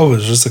 Oh, it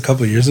was just a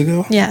couple years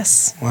ago?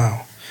 Yes.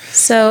 Wow.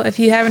 So if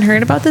you haven't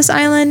heard about this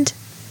island,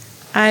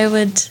 I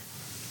would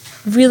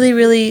really,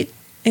 really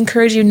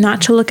encourage you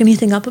not to look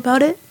anything up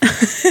about it,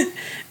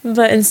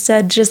 but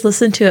instead just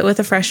listen to it with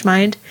a fresh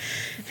mind,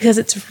 because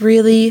it's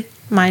really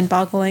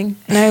mind-boggling,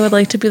 and I would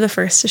like to be the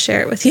first to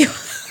share it with you.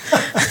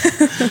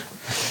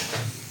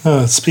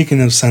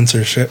 Speaking of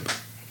censorship,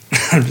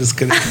 I'm just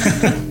kidding.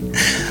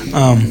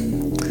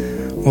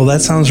 Well,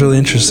 that sounds really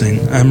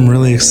interesting. I'm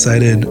really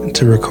excited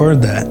to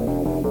record that.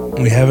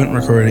 We haven't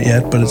recorded it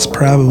yet, but it's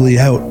probably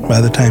out by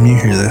the time you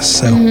hear this.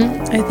 So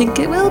I think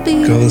it will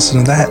be. Go listen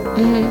to that.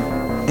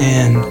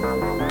 And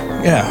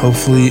yeah,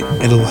 hopefully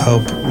it'll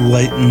help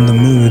lighten the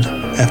mood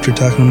after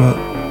talking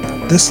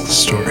about this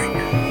story.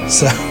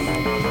 So,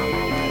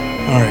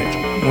 all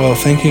right. Well,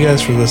 thank you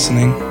guys for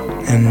listening,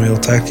 and we'll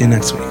talk to you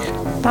next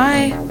week.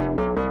 Bye.